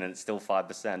 days in and it's still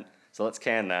 5%, so let's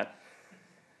can that.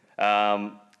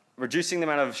 Reducing the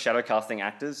amount of shadow casting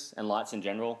actors and lights in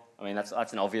general. I mean, that's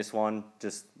an obvious one.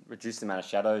 Just reduce the amount of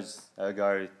shadows,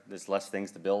 ergo there's less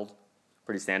things to build.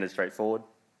 Pretty standard, straightforward.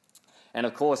 And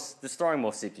of course, just throwing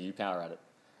more CPU power at it.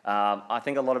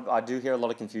 I do hear a lot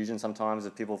of confusion sometimes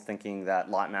of people thinking that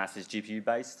light mass is GPU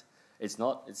based. It's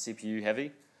not, it's CPU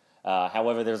heavy.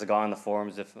 However, there's a guy on the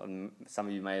forums, if some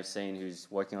of you may have seen,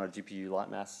 who's working on a GPU light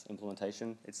mass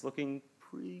implementation. It's looking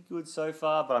pretty good so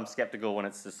far, but I'm skeptical when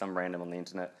it's just some random on the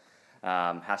internet.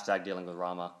 Hashtag dealing with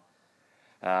Rama.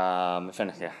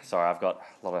 Sorry, I've got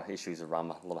a lot of issues with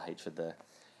Rama, a lot of hatred there.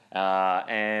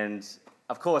 And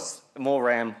of course, more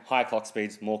RAM, higher clock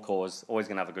speeds, more cores, always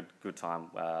going to have a good time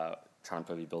trying to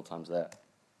improve your build times there.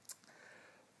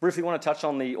 Briefly want to touch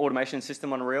on the automation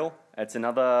system on Unreal. It's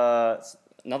another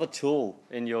tool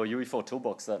in your UE4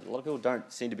 toolbox that a lot of people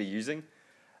don't seem to be using.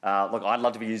 Look, I'd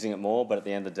love to be using it more, but at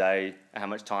the end of the day, how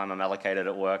much time I'm allocated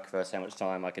at work versus how much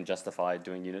time I can justify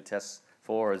doing unit tests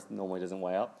for normally doesn't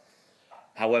weigh up.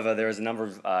 However, there is a number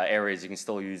of areas you can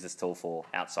still use this tool for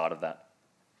outside of that.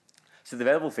 So the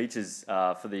available features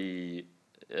for the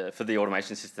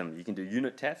automation system, you can do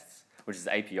unit tests, which is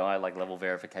API-like level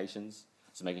verifications,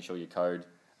 so making sure your code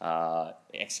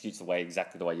executes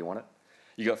exactly the way you want it.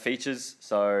 You got features,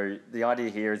 so the idea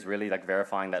here is really like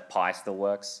verifying that Pi still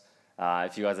works.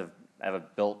 If you guys have ever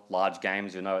built large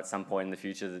games, you'll know at some point in the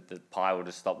future that the Pi will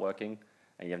just stop working,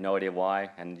 and you have no idea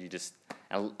why, and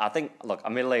I think, look,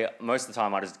 admittedly, most of the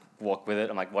time I just walk with it.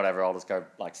 I'm like, whatever, I'll just go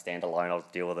like stand alone, I'll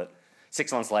just deal with it. 6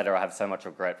 months later, I have so much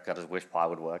regret because I just wish Pi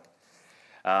would work.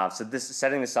 So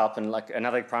setting this up, and like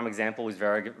another prime example is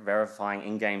verifying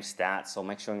in-game stats or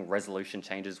make sure resolution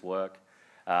changes work.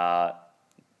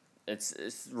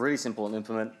 It's really simple to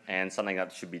implement and something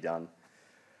that should be done.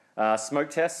 Smoke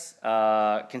tests,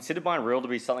 considered by Unreal to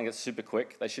be something that's super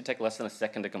quick. They should take less than a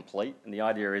second to complete. And the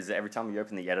idea is that every time you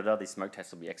open the editor, these smoke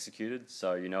tests will be executed.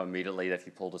 So you know immediately that if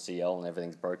you pulled a CL and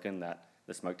everything's broken, that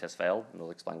the smoke test failed, and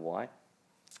it'll explain why.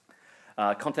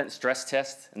 Content stress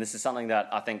test, and this is something that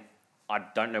I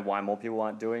don't know why more people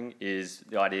aren't doing, is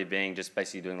the idea being just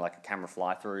basically doing like a camera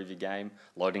fly-through of your game,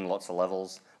 loading lots of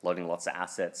levels, loading lots of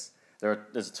assets.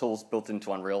 There's tools built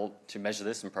into Unreal to measure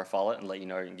this and profile it and let you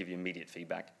know and give you immediate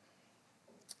feedback.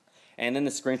 And then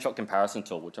the screenshot comparison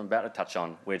tool, which I'm about to touch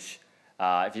on, which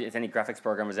if any graphics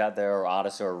programmers out there or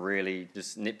artists who are really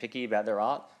just nitpicky about their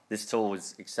art, this tool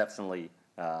is exceptionally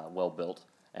well built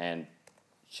and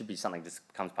should be something that just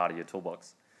becomes part of your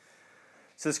toolbox.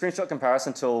 So the screenshot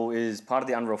comparison tool is part of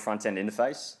the Unreal front-end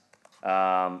interface.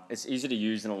 It's easy to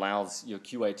use and allows your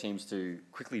QA teams to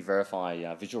quickly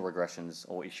verify visual regressions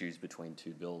or issues between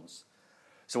two builds.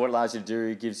 So what it allows you to do,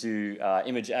 it gives you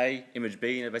image A, image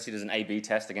B, and it basically does an A/B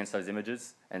test against those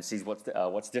images and sees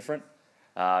what's different.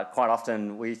 Quite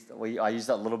often, I use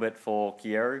that a little bit for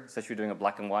Kieru, especially doing a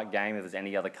black and white game. If there's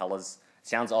any other colors, it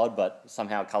sounds odd, but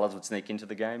somehow colors would sneak into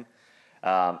the game.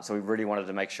 So we really wanted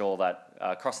to make sure that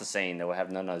across the scene that we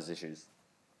have none of those issues.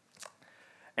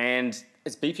 And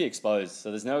it's BP exposed, so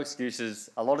there's no excuses.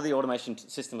 A lot of the automation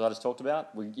systems I just talked about,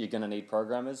 you're going to need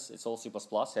programmers. It's all C++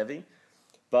 heavy.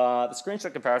 But the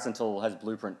screenshot comparison tool has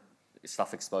blueprint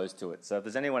stuff exposed to it. So if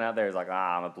there's anyone out there who's like,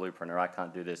 I'm a blueprinter, I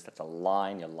can't do this, that's a lie,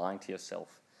 and you're lying to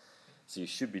yourself. So you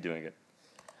should be doing it.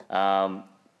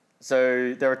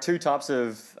 So there are two types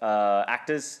of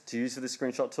actors to use for the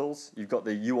screenshot tools. You've got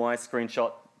the UI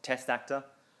screenshot test actor.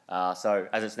 So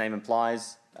as its name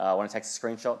implies, when it takes a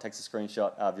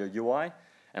screenshot of your UI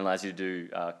and allows you to do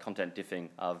content diffing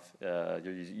of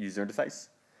your user interface.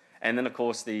 And then, of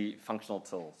course, the functional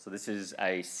tool. So this is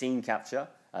a scene capture,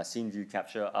 a scene view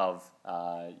capture of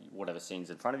whatever scene's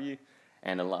in front of you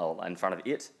and in front of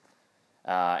it,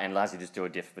 and allows you to just do a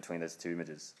diff between those two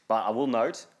images. But I will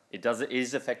note, it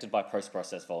is affected by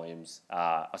post-process volumes.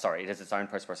 It has its own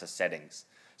post-process settings.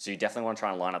 So you definitely want to try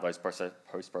and line up those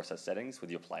post-process settings with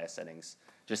your player settings,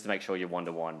 just to make sure you're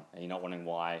one-to-one, and you're not wondering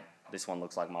why this one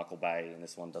looks like Michael Bay and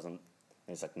this one doesn't, and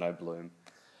it's like no bloom,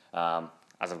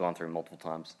 as I've gone through multiple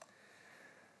times.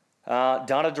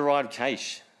 Data-derived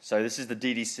cache. So this is the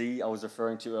DDC I was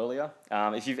referring to earlier.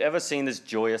 If you've ever seen this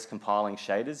joyous compiling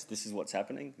shaders, this is what's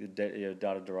happening. Your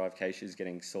data-derived cache is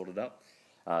getting sorted up.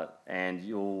 And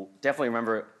you'll definitely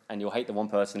remember it, and you'll hate the one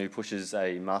person who pushes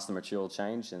a master material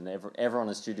change, and everyone in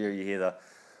the studio, you hear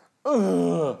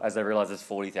the as they realize there's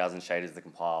 40,000 shaders to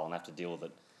compile and have to deal with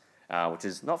it, which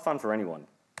is not fun for anyone.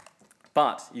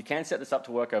 But you can set this up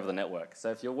to work over the network. So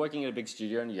if you're working at a big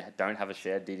studio and you don't have a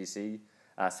shared DDC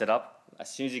set up, as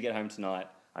soon as you get home tonight,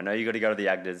 I know you've got to go to the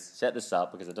actors, set this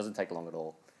up because it doesn't take long at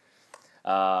all.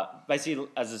 Basically,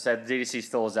 as I said, DDC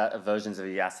stores versions of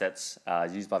your assets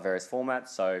used by various formats.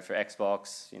 So for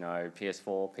Xbox,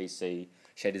 PS4, PC,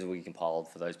 shaders will be compiled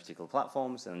for those particular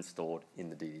platforms and stored in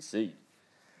the DDC.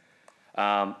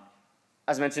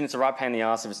 As mentioned, it's a right pain in the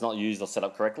ass if it's not used or set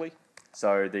up correctly.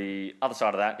 So the other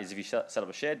side of that is if you set up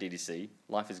a shared DDC,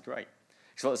 life is great.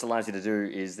 So what this allows you to do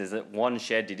is there's one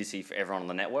shared DDC for everyone on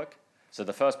the network. So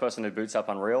the first person who boots up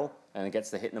Unreal and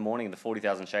gets the hit in the morning of the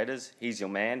 40,000 shaders, he's your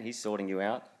man, he's sorting you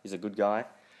out, he's a good guy.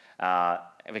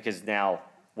 Because now,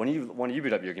 when you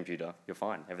boot up your computer, you're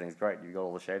fine, everything's great. You've got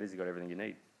all the shaders, you've got everything you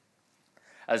need.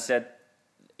 As I said,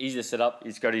 easy to set up, you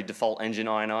just go to your default engine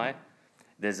INI.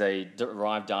 There's a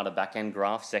derived data backend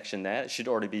graph section there. It should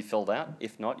already be filled out.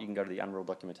 If not, you can go to the Unreal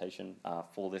documentation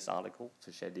for this article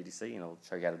for Share DDC, and it'll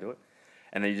show you how to do it.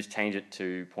 And then you just change it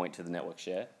to point to the network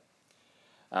share.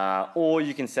 Or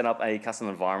you can set up a custom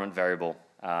environment variable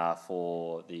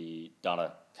for the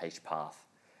data cache path.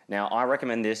 Now, I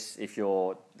recommend this if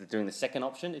you're doing the second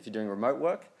option, if you're doing remote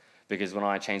work, because when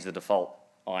I change the default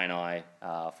INI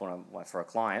for a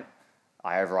client,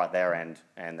 I overwrite their end,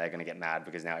 and they're going to get mad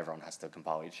because now everyone has to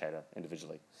compile each shader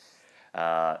individually.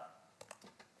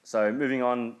 So moving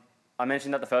on, I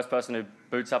mentioned that the first person who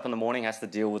boots up in the morning has to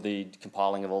deal with the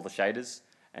compiling of all the shaders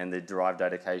and the derived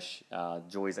data cache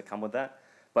joys that come with that.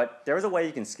 But there is a way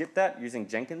you can skip that using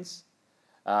Jenkins.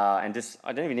 I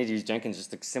don't even need to use Jenkins,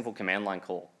 just a simple command line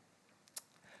call.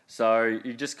 So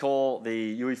you just call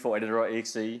the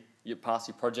UE4editor.exe, you pass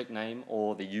your project name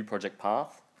or the U project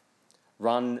path,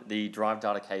 run the derived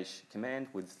data cache command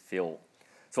with fill.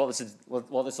 So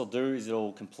what this will do is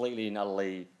it'll completely and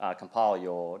utterly compile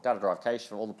your data derived cache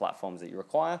for all the platforms that you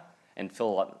require and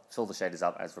fill the shaders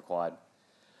up as required.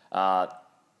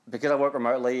 Because I work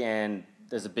remotely and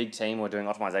there's a big team, we're doing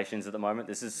optimizations at the moment,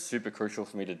 this is super crucial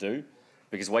for me to do,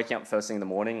 because waking up first thing in the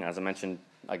morning, as I mentioned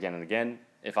again and again,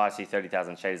 if I see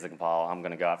 30,000 shaders to compile, I'm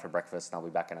going to go out for breakfast and I'll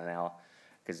be back in an hour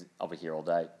because I'll be here all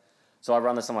day. So I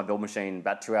run this on my build machine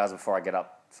about 2 hours before I get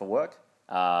up for work,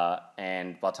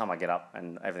 and by the time I get up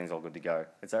and everything's all good to go.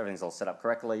 Everything's all set up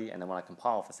correctly, and then when I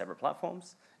compile for separate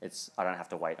platforms, I don't have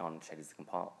to wait on shaders to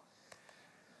compile.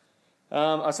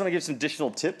 I just want to give some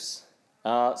additional tips.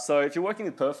 So if you're working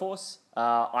with Perforce,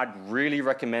 I'd really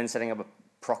recommend setting up a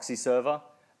proxy server.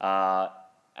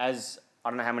 As I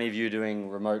don't know how many of you are doing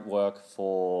remote work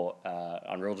for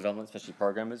Unreal development, especially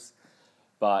programmers,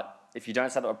 but if you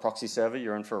don't set up a proxy server,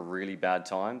 you're in for a really bad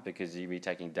time because you'll be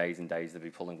taking days and days to be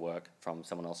pulling work from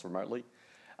someone else remotely.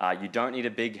 You don't need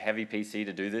a big, heavy PC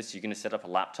to do this. You can just set up a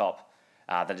laptop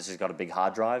that just has got a big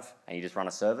hard drive, and you just run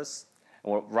a service.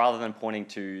 Or rather than pointing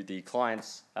to the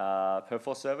client's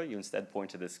Perforce server, you instead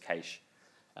point to this cache.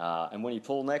 And when you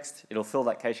pull next, it'll fill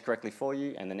that cache correctly for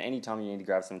you, and then anytime you need to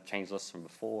grab some change lists from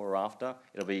before or after,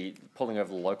 it'll be pulling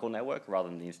over the local network rather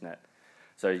than the internet.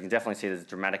 So you can definitely see there's a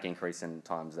dramatic increase in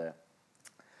times there.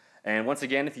 And once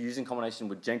again, if you're using combination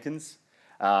with Jenkins,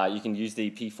 you can use the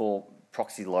P4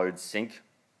 proxy load sync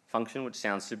function, which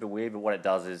sounds super weird, but what it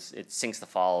does is it syncs the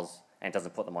files and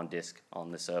doesn't put them on disk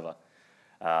on the server.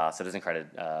 So it doesn't create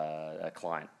a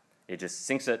client. It just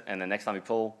syncs it, and the next time you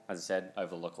pull, as I said, over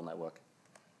the local network.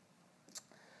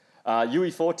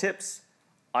 UE4 tips.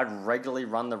 I'd regularly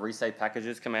run the resave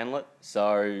packages commandlet.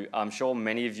 So I'm sure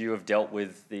many of you have dealt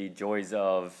with the joys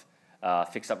of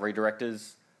fix-up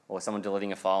redirectors or someone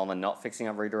deleting a file and then not fixing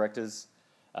up redirectors.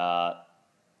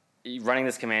 Running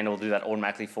this command will do that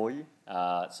automatically for you.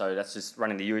 So that's just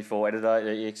running the UE4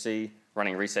 editor.exe,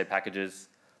 running resave packages,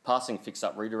 passing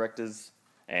fix-up redirectors,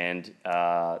 and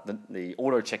the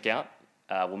auto checkout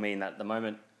will mean that at the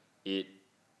moment it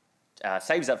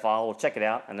saves that file, will check it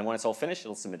out, and then when it's all finished,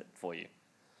 it'll submit it for you.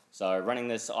 So running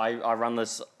this, I run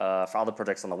this for other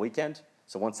projects on the weekend,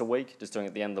 so once a week, just doing it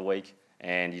at the end of the week,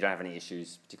 and you don't have any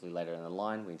issues, particularly later in the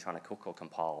line when you're trying to cook or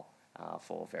compile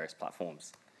for various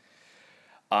platforms.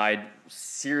 I'd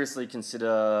seriously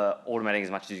consider automating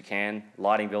as much as you can.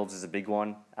 Lighting builds is a big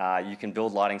one. You can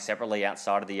build lighting separately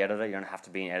outside of the editor. You don't have to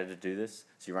be an editor to do this,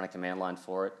 so you run a command line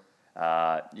for it.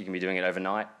 You can be doing it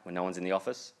overnight when no one's in the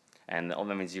office, and that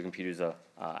means your computers are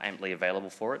amply available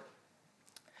for it.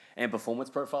 And performance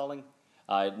profiling.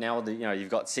 Now you've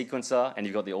got sequencer and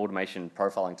you've got the automation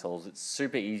profiling tools. It's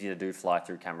super easy to do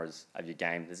fly-through cameras of your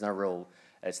game. There's no real,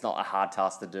 it's not a hard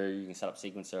task to do. You can set up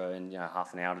sequencer in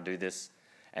half an hour to do this,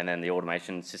 and then the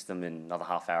automation system in another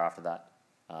half hour after that.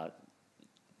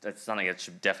 That's something that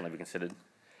should definitely be considered.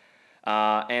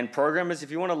 And programmers,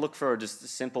 if you want to look for just a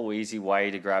simple, easy way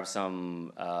to grab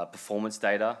some performance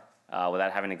data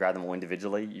without having to grab them all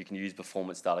individually, you can use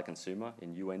performance data consumer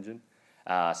in UEngine.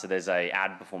 So there's a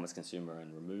add performance consumer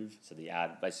and remove. So the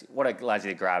add, basically, what it allows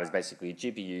you to grab is basically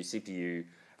GPU, CPU,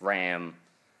 RAM,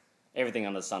 everything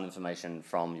under the sun information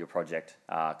from your project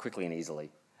quickly and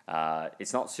easily.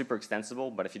 It's not super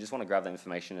extensible, but if you just want to grab that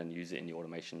information and use it in your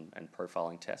automation and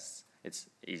profiling tests, it's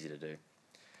easy to do.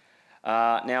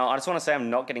 Now, I just want to say I'm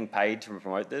not getting paid to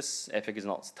promote this. Epic has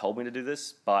not told me to do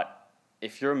this, but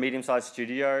if you're a medium-sized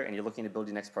studio and you're looking to build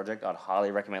your next project, I'd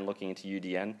highly recommend looking into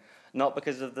UDN. Not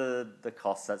because of the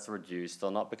cost that's reduced,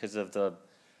 or not because of the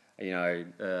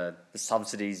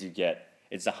subsidies you get.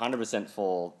 It's 100%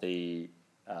 for the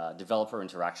developer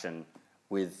interaction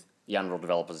with the Unreal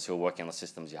developers who are working on the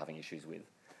systems you're having issues with.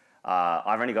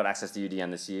 I've only got access to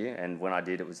UDN this year, and when I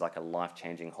did, it was like a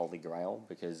life-changing holy grail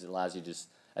because it allows you just,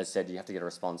 as I said, you have to get a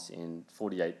response in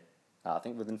 48, I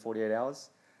think within 48 hours.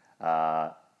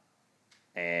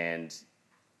 And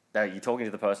you're talking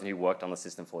to the person who worked on the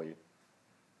system for you.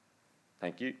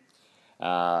 Thank you.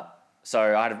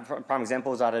 So I had prime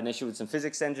examples. I had an issue with some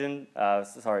physics engine.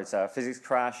 It's a physics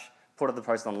crash. Put the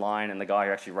post online, and the guy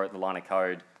who actually wrote the line of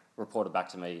code reported back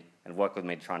to me and worked with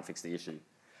me to try and fix the issue.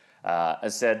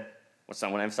 As said, I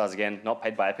want to emphasize again, not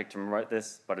paid by Epic to promote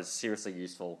this, but it's seriously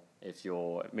useful if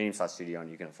you're a medium-sized studio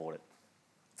and you can afford it.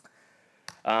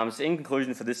 So in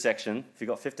conclusion for this section, if you've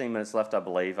got 15 minutes left, I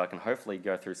believe, I can hopefully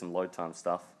go through some load time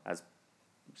stuff, as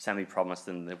Sammy promised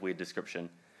in the weird description.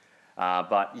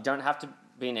 But you don't have to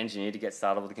be an engineer to get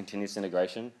started with the continuous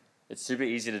integration. It's super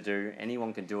easy to do.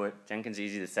 Anyone can do it. Jenkins is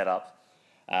easy to set up.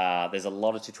 There's a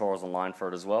lot of tutorials online for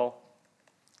it as well.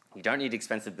 You don't need an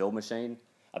expensive build machine.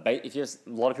 If you have, a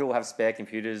lot of people have spare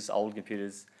computers, old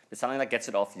computers. There's something that gets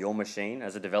it off your machine.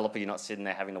 As a developer, you're not sitting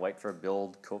there having to wait for a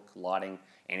build, cook, lighting,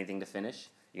 anything to finish.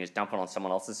 You can just dump it on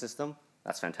someone else's system.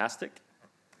 That's fantastic.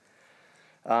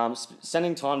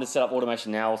 Spending time to set up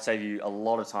automation now will save you a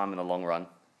lot of time in the long run.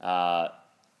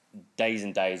 Days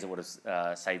and days it would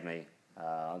have saved me,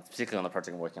 particularly on the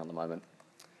project I'm working on at the moment.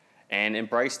 And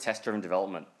embrace test-driven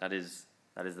development. That is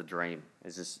the dream,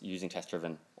 is just using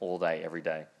test-driven all day, every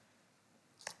day.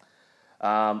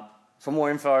 For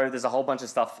more info, there's a whole bunch of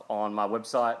stuff on my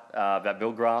website about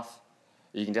BuildGraph.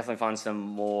 You can definitely find some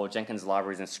more Jenkins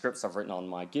libraries and scripts I've written on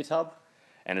my GitHub,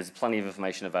 and there's plenty of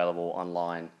information available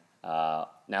online. Now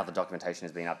the documentation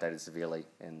has been updated severely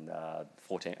in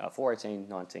 4.18,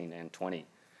 19, and 20.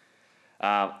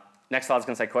 Next slide's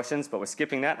going to say questions, but we're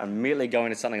skipping that. I'm immediately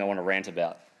going to something I want to rant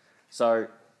about. So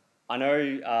I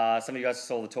know some of you guys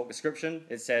saw the talk description.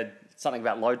 It said something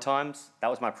about load times. That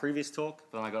was my previous talk,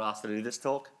 but then I got asked to do this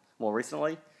talk more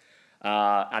recently.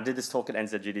 I did this talk at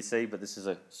NZGDC, but this is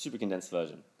a super condensed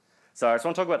version. So I just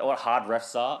want to talk about what hard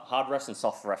refs are. Hard refs and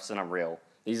soft refs in Unreal.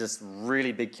 These are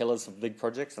really big killers for big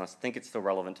projects, and I think it's still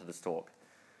relevant to this talk.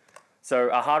 So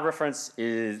a hard reference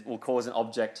will cause an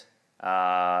object. So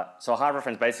a hard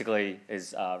reference basically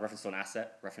is reference to an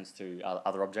asset, reference to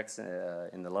other objects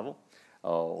in the level,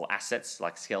 or assets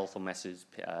like skeletal meshes,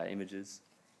 images.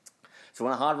 So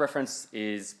when a hard reference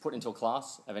is put into a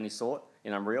class of any sort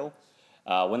in Unreal,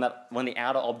 when the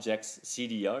outer object's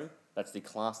CDO, that's the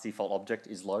class default object,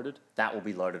 is loaded, that will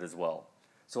be loaded as well.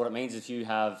 So what it means is if you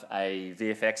have a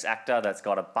VFX actor that's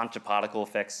got a bunch of particle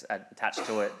effects attached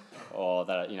to it, or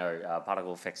that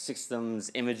particle effect systems,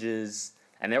 images,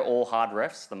 and they're all hard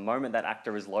refs, the moment that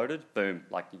actor is loaded, boom,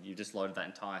 like you just loaded that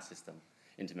entire system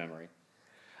into memory.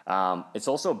 It's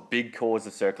also a big cause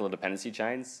of circular dependency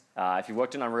chains. If you've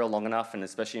worked in Unreal long enough, and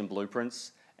especially in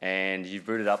blueprints, and you've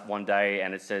booted up one day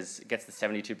and it says it gets to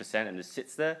 72% and just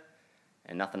sits there,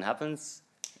 and nothing happens,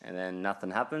 and then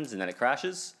nothing happens, and then it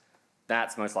crashes,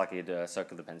 that's most likely a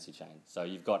circular dependency chain. So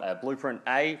you've got a blueprint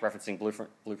A referencing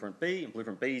blueprint B, and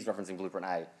blueprint B is referencing blueprint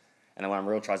A. And then when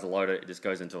Unreal tries to load it, it just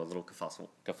goes into a little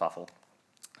kerfuffle.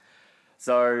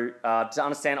 So to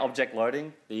understand object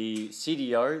loading, the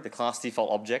CDO, the class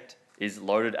default object, is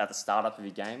loaded at the startup of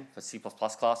your game for C++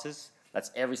 classes.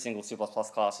 That's every single C++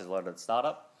 class is loaded at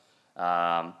startup.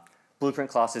 Blueprint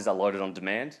classes are loaded on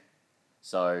demand.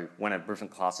 So when a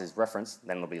blueprint class is referenced,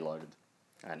 then it'll be loaded.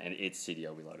 And its CDO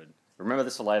will be loaded. Remember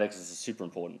this for later because this is super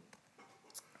important.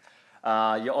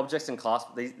 Your objects and class,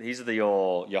 these are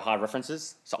your hard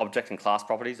references. So object and class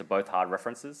properties are both hard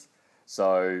references.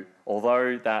 So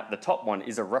although the top one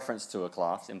is a reference to a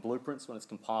class, in blueprints when it's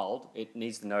compiled, it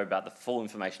needs to know about the full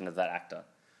information of that actor.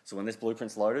 So when this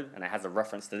blueprint's loaded and it has a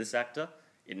reference to this actor,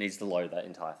 it needs to load that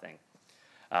entire thing.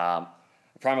 A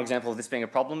prime example of this being a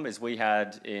problem is we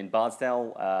had in Bards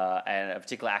Tale a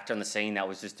particular actor in the scene that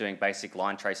was just doing basic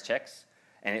line trace checks,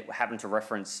 and it happened to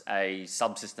reference a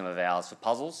subsystem of ours for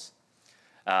puzzles.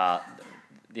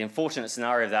 The unfortunate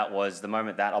scenario of that was the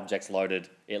moment that object's loaded,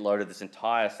 it loaded this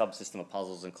entire subsystem of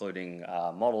puzzles, including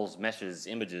models, meshes,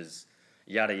 images,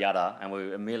 yada yada, and we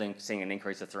were immediately seeing an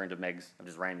increase of 300 megs of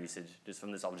just RAM usage just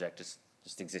from this object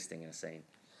just existing in a scene.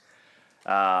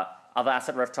 Other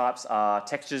asset ref types are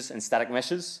textures and static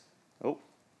meshes. Oh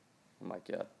my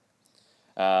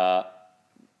god.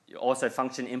 Also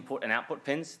function input and output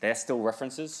pins, they're still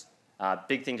references.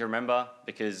 Big thing to remember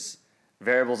because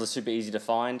variables are super easy to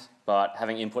find, but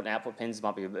having input and output pins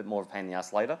might be a bit more of a pain in the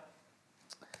ass later.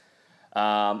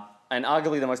 And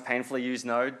arguably the most painfully used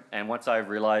node, and once I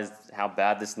realized how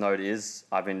bad this node is,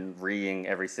 I've been reading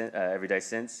every day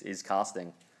since, is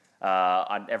casting.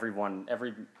 Every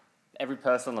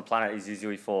person on the planet is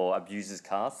usually for abuses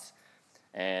casts,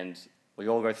 and We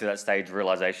all go through that stage of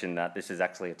realization that this is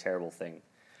actually a terrible thing.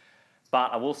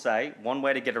 But I will say, one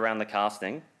way to get around the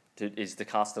casting is to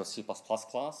cast to a C++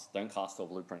 class. Don't cast to a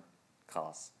blueprint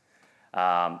class.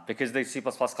 Because the C++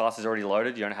 class is already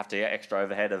loaded, you don't have to get extra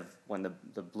overhead of when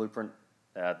the blueprint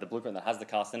that has the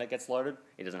cast in it gets loaded.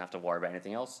 It doesn't have to worry about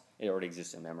anything else. It already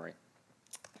exists in memory.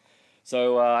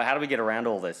 So how do we get around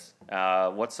all this?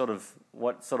 What sort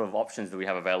of options do we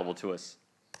have available to us?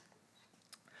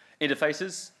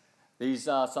 Interfaces. These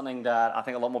are something that I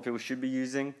think a lot more people should be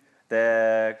using.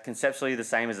 They're conceptually the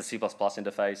same as the C++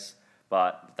 interface,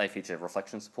 but they feature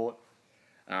reflection support.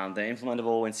 They're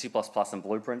implementable in C++ and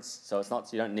blueprints, so it's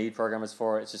not, you don't need programmers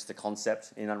for it, it's just the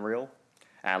concept in Unreal.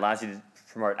 And it allows you to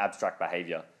promote abstract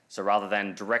behavior. So rather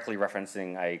than directly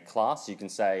referencing a class, you can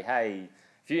say, hey,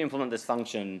 if you implement this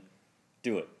function,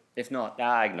 do it. If not,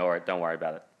 ignore it, don't worry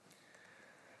about it.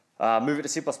 Move it to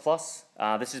C++.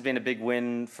 This has been a big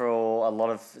win for a lot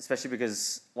of, especially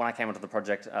because when I came onto the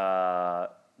project,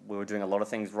 we were doing a lot of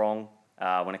things wrong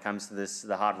when it comes to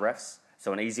the hard refs.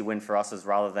 So an easy win for us is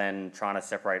rather than trying to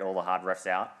separate all the hard refs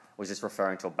out, was just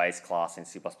referring to a base class in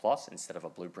C++ instead of a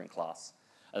blueprint class.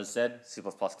 As I said, C++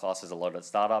 classes are loaded at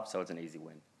startup, so it's an easy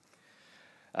win.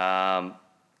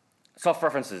 Soft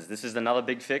references. This is another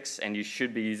big fix, and you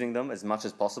should be using them as much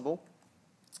as possible.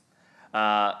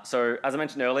 So as I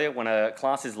mentioned earlier, when a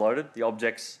class is loaded, the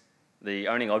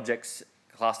owning objects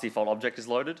class default object is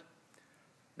loaded.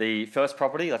 The first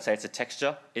property, let's say it's a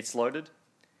texture, it's loaded.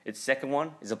 Its second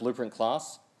one is a blueprint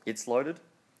class, it's loaded.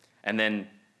 And then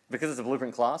because it's a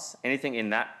blueprint class, anything in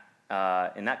that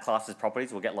class's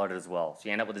properties will get loaded as well. So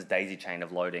you end up with this daisy chain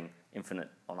of loading infinite,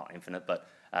 well not infinite, but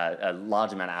a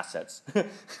large amount of assets.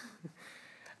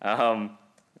 Oh,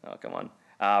 come on.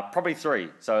 Property 3.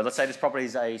 So let's say this property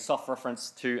is a soft reference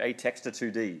to a texture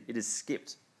 2D. It is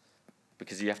skipped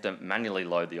because you have to manually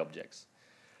load the objects.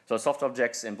 So soft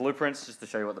objects in blueprints, just to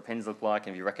show you what the pins look like,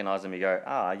 and if you recognize them, you go,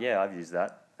 yeah, I've used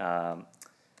that.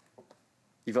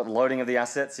 You've got the loading of the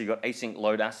assets. So you've got async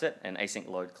load asset and async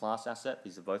load class asset.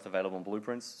 These are both available in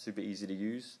blueprints, super easy to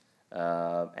use.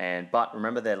 But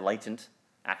remember, they're latent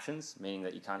actions, meaning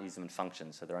that you can't use them in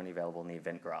functions, so they're only available in the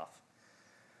event graph.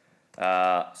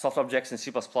 Soft objects in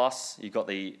C++, you've got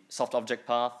the soft object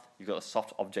path, you've got the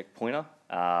soft object pointer.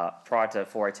 Prior to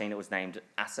 4.18, it was named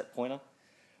asset pointer.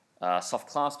 Soft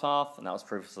class path, and that was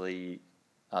previously,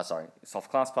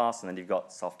 soft class path, and then you've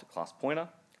got soft class pointer,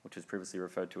 which was previously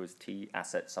referred to as T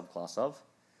asset subclass of.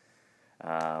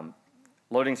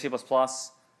 Loading C++,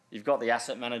 you've got the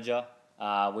asset manager,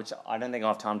 which I don't think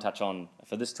I'll have time to touch on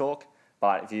for this talk.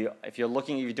 But if you're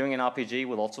doing an RPG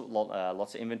with lots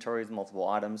of inventories, multiple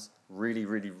items, really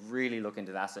look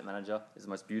into the asset manager. It's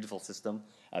the most beautiful system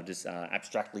of just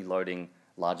abstractly loading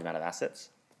large amount of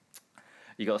assets.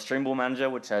 You got the streamable manager,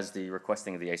 which has the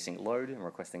requesting of the async load and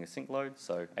requesting a sync load.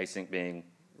 So async being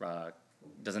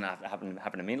doesn't have to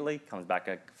happen immediately, comes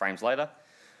back frames later.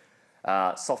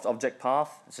 Soft object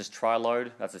path, it's just try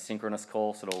load. That's a synchronous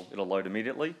call, so it'll load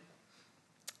immediately.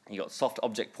 You got soft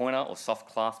object pointer or soft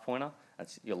class pointer.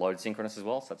 That's your load synchronous as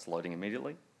well, so that's loading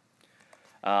immediately.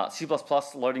 C++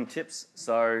 loading tips.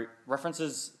 So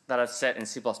references that are set in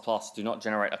C++ do not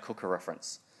generate a cooker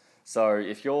reference. So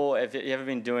if you've ever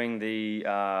been doing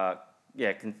the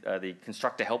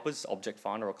constructor helpers, object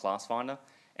finder or class finder,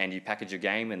 and you package your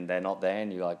game and they're not there,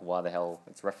 and you're like, why the hell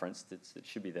it's referenced? It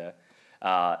should be there.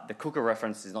 The cooker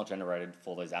reference is not generated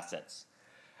for those assets.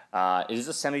 It is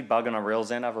a semi-bug on a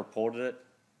Rails end. I've reported it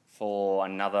for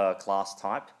another class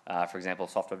type. For example,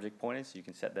 soft object pointers, you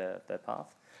can set their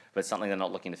path, but it's something they're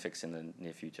not looking to fix in the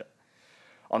near future.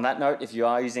 On that note, if you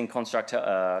are using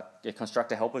constructor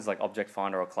helpers like object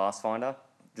finder or class finder,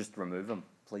 just remove them.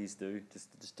 Please do.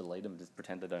 Just delete them. Just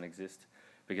pretend they don't exist.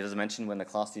 Because as I mentioned, when the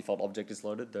class default object is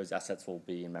loaded, those assets will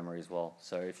be in memory as well.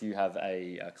 So if you have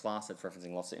a class that's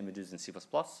referencing lots of images in C++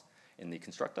 in the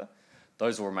constructor,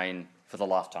 those will remain for the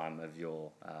lifetime of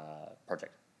your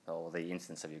project or the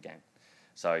instance of your game.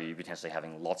 So you're potentially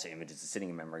having lots of images sitting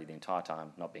in memory the entire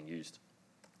time, not being used.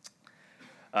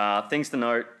 Things to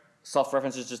note, soft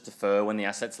references just defer when the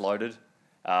asset's loaded.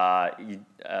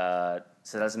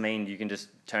 So that doesn't mean you can just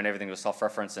turn everything to a soft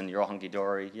reference and you're all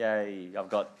hunky-dory. Yay, I've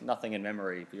got nothing in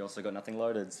memory, but you also got nothing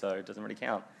loaded, so it doesn't really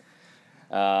count.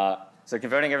 So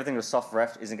converting everything to a soft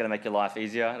ref isn't going to make your life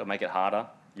easier. It'll make it harder.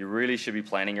 You really should be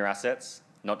planning your assets,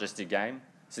 not just your game.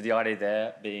 So the idea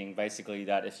there being basically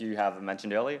that if you have, I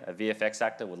mentioned earlier, a VFX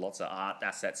actor with lots of art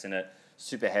assets in it,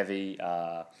 super heavy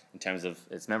in terms of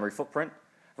its memory footprint,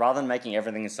 rather than making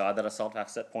everything inside that a soft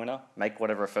asset pointer, make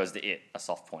whatever refers to it a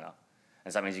soft pointer.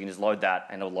 And so that means you can just load that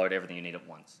and it'll load everything you need at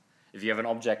once. If you have an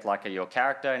object like your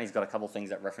character and he's got a couple of things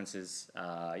that references,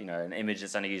 an image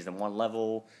that's only used in one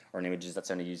level or an image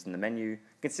that's only used in the menu,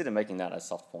 consider making that a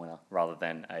soft pointer rather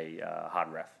than a hard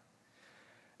ref.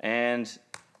 And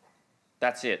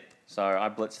that's it. So I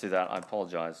blitzed through that. I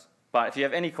apologize. But if you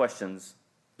have any questions,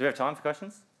 do we have time for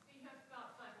questions? We have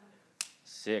about 5 minutes.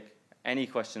 Sick. Any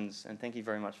questions? And thank you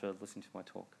very much for listening to my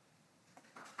talk.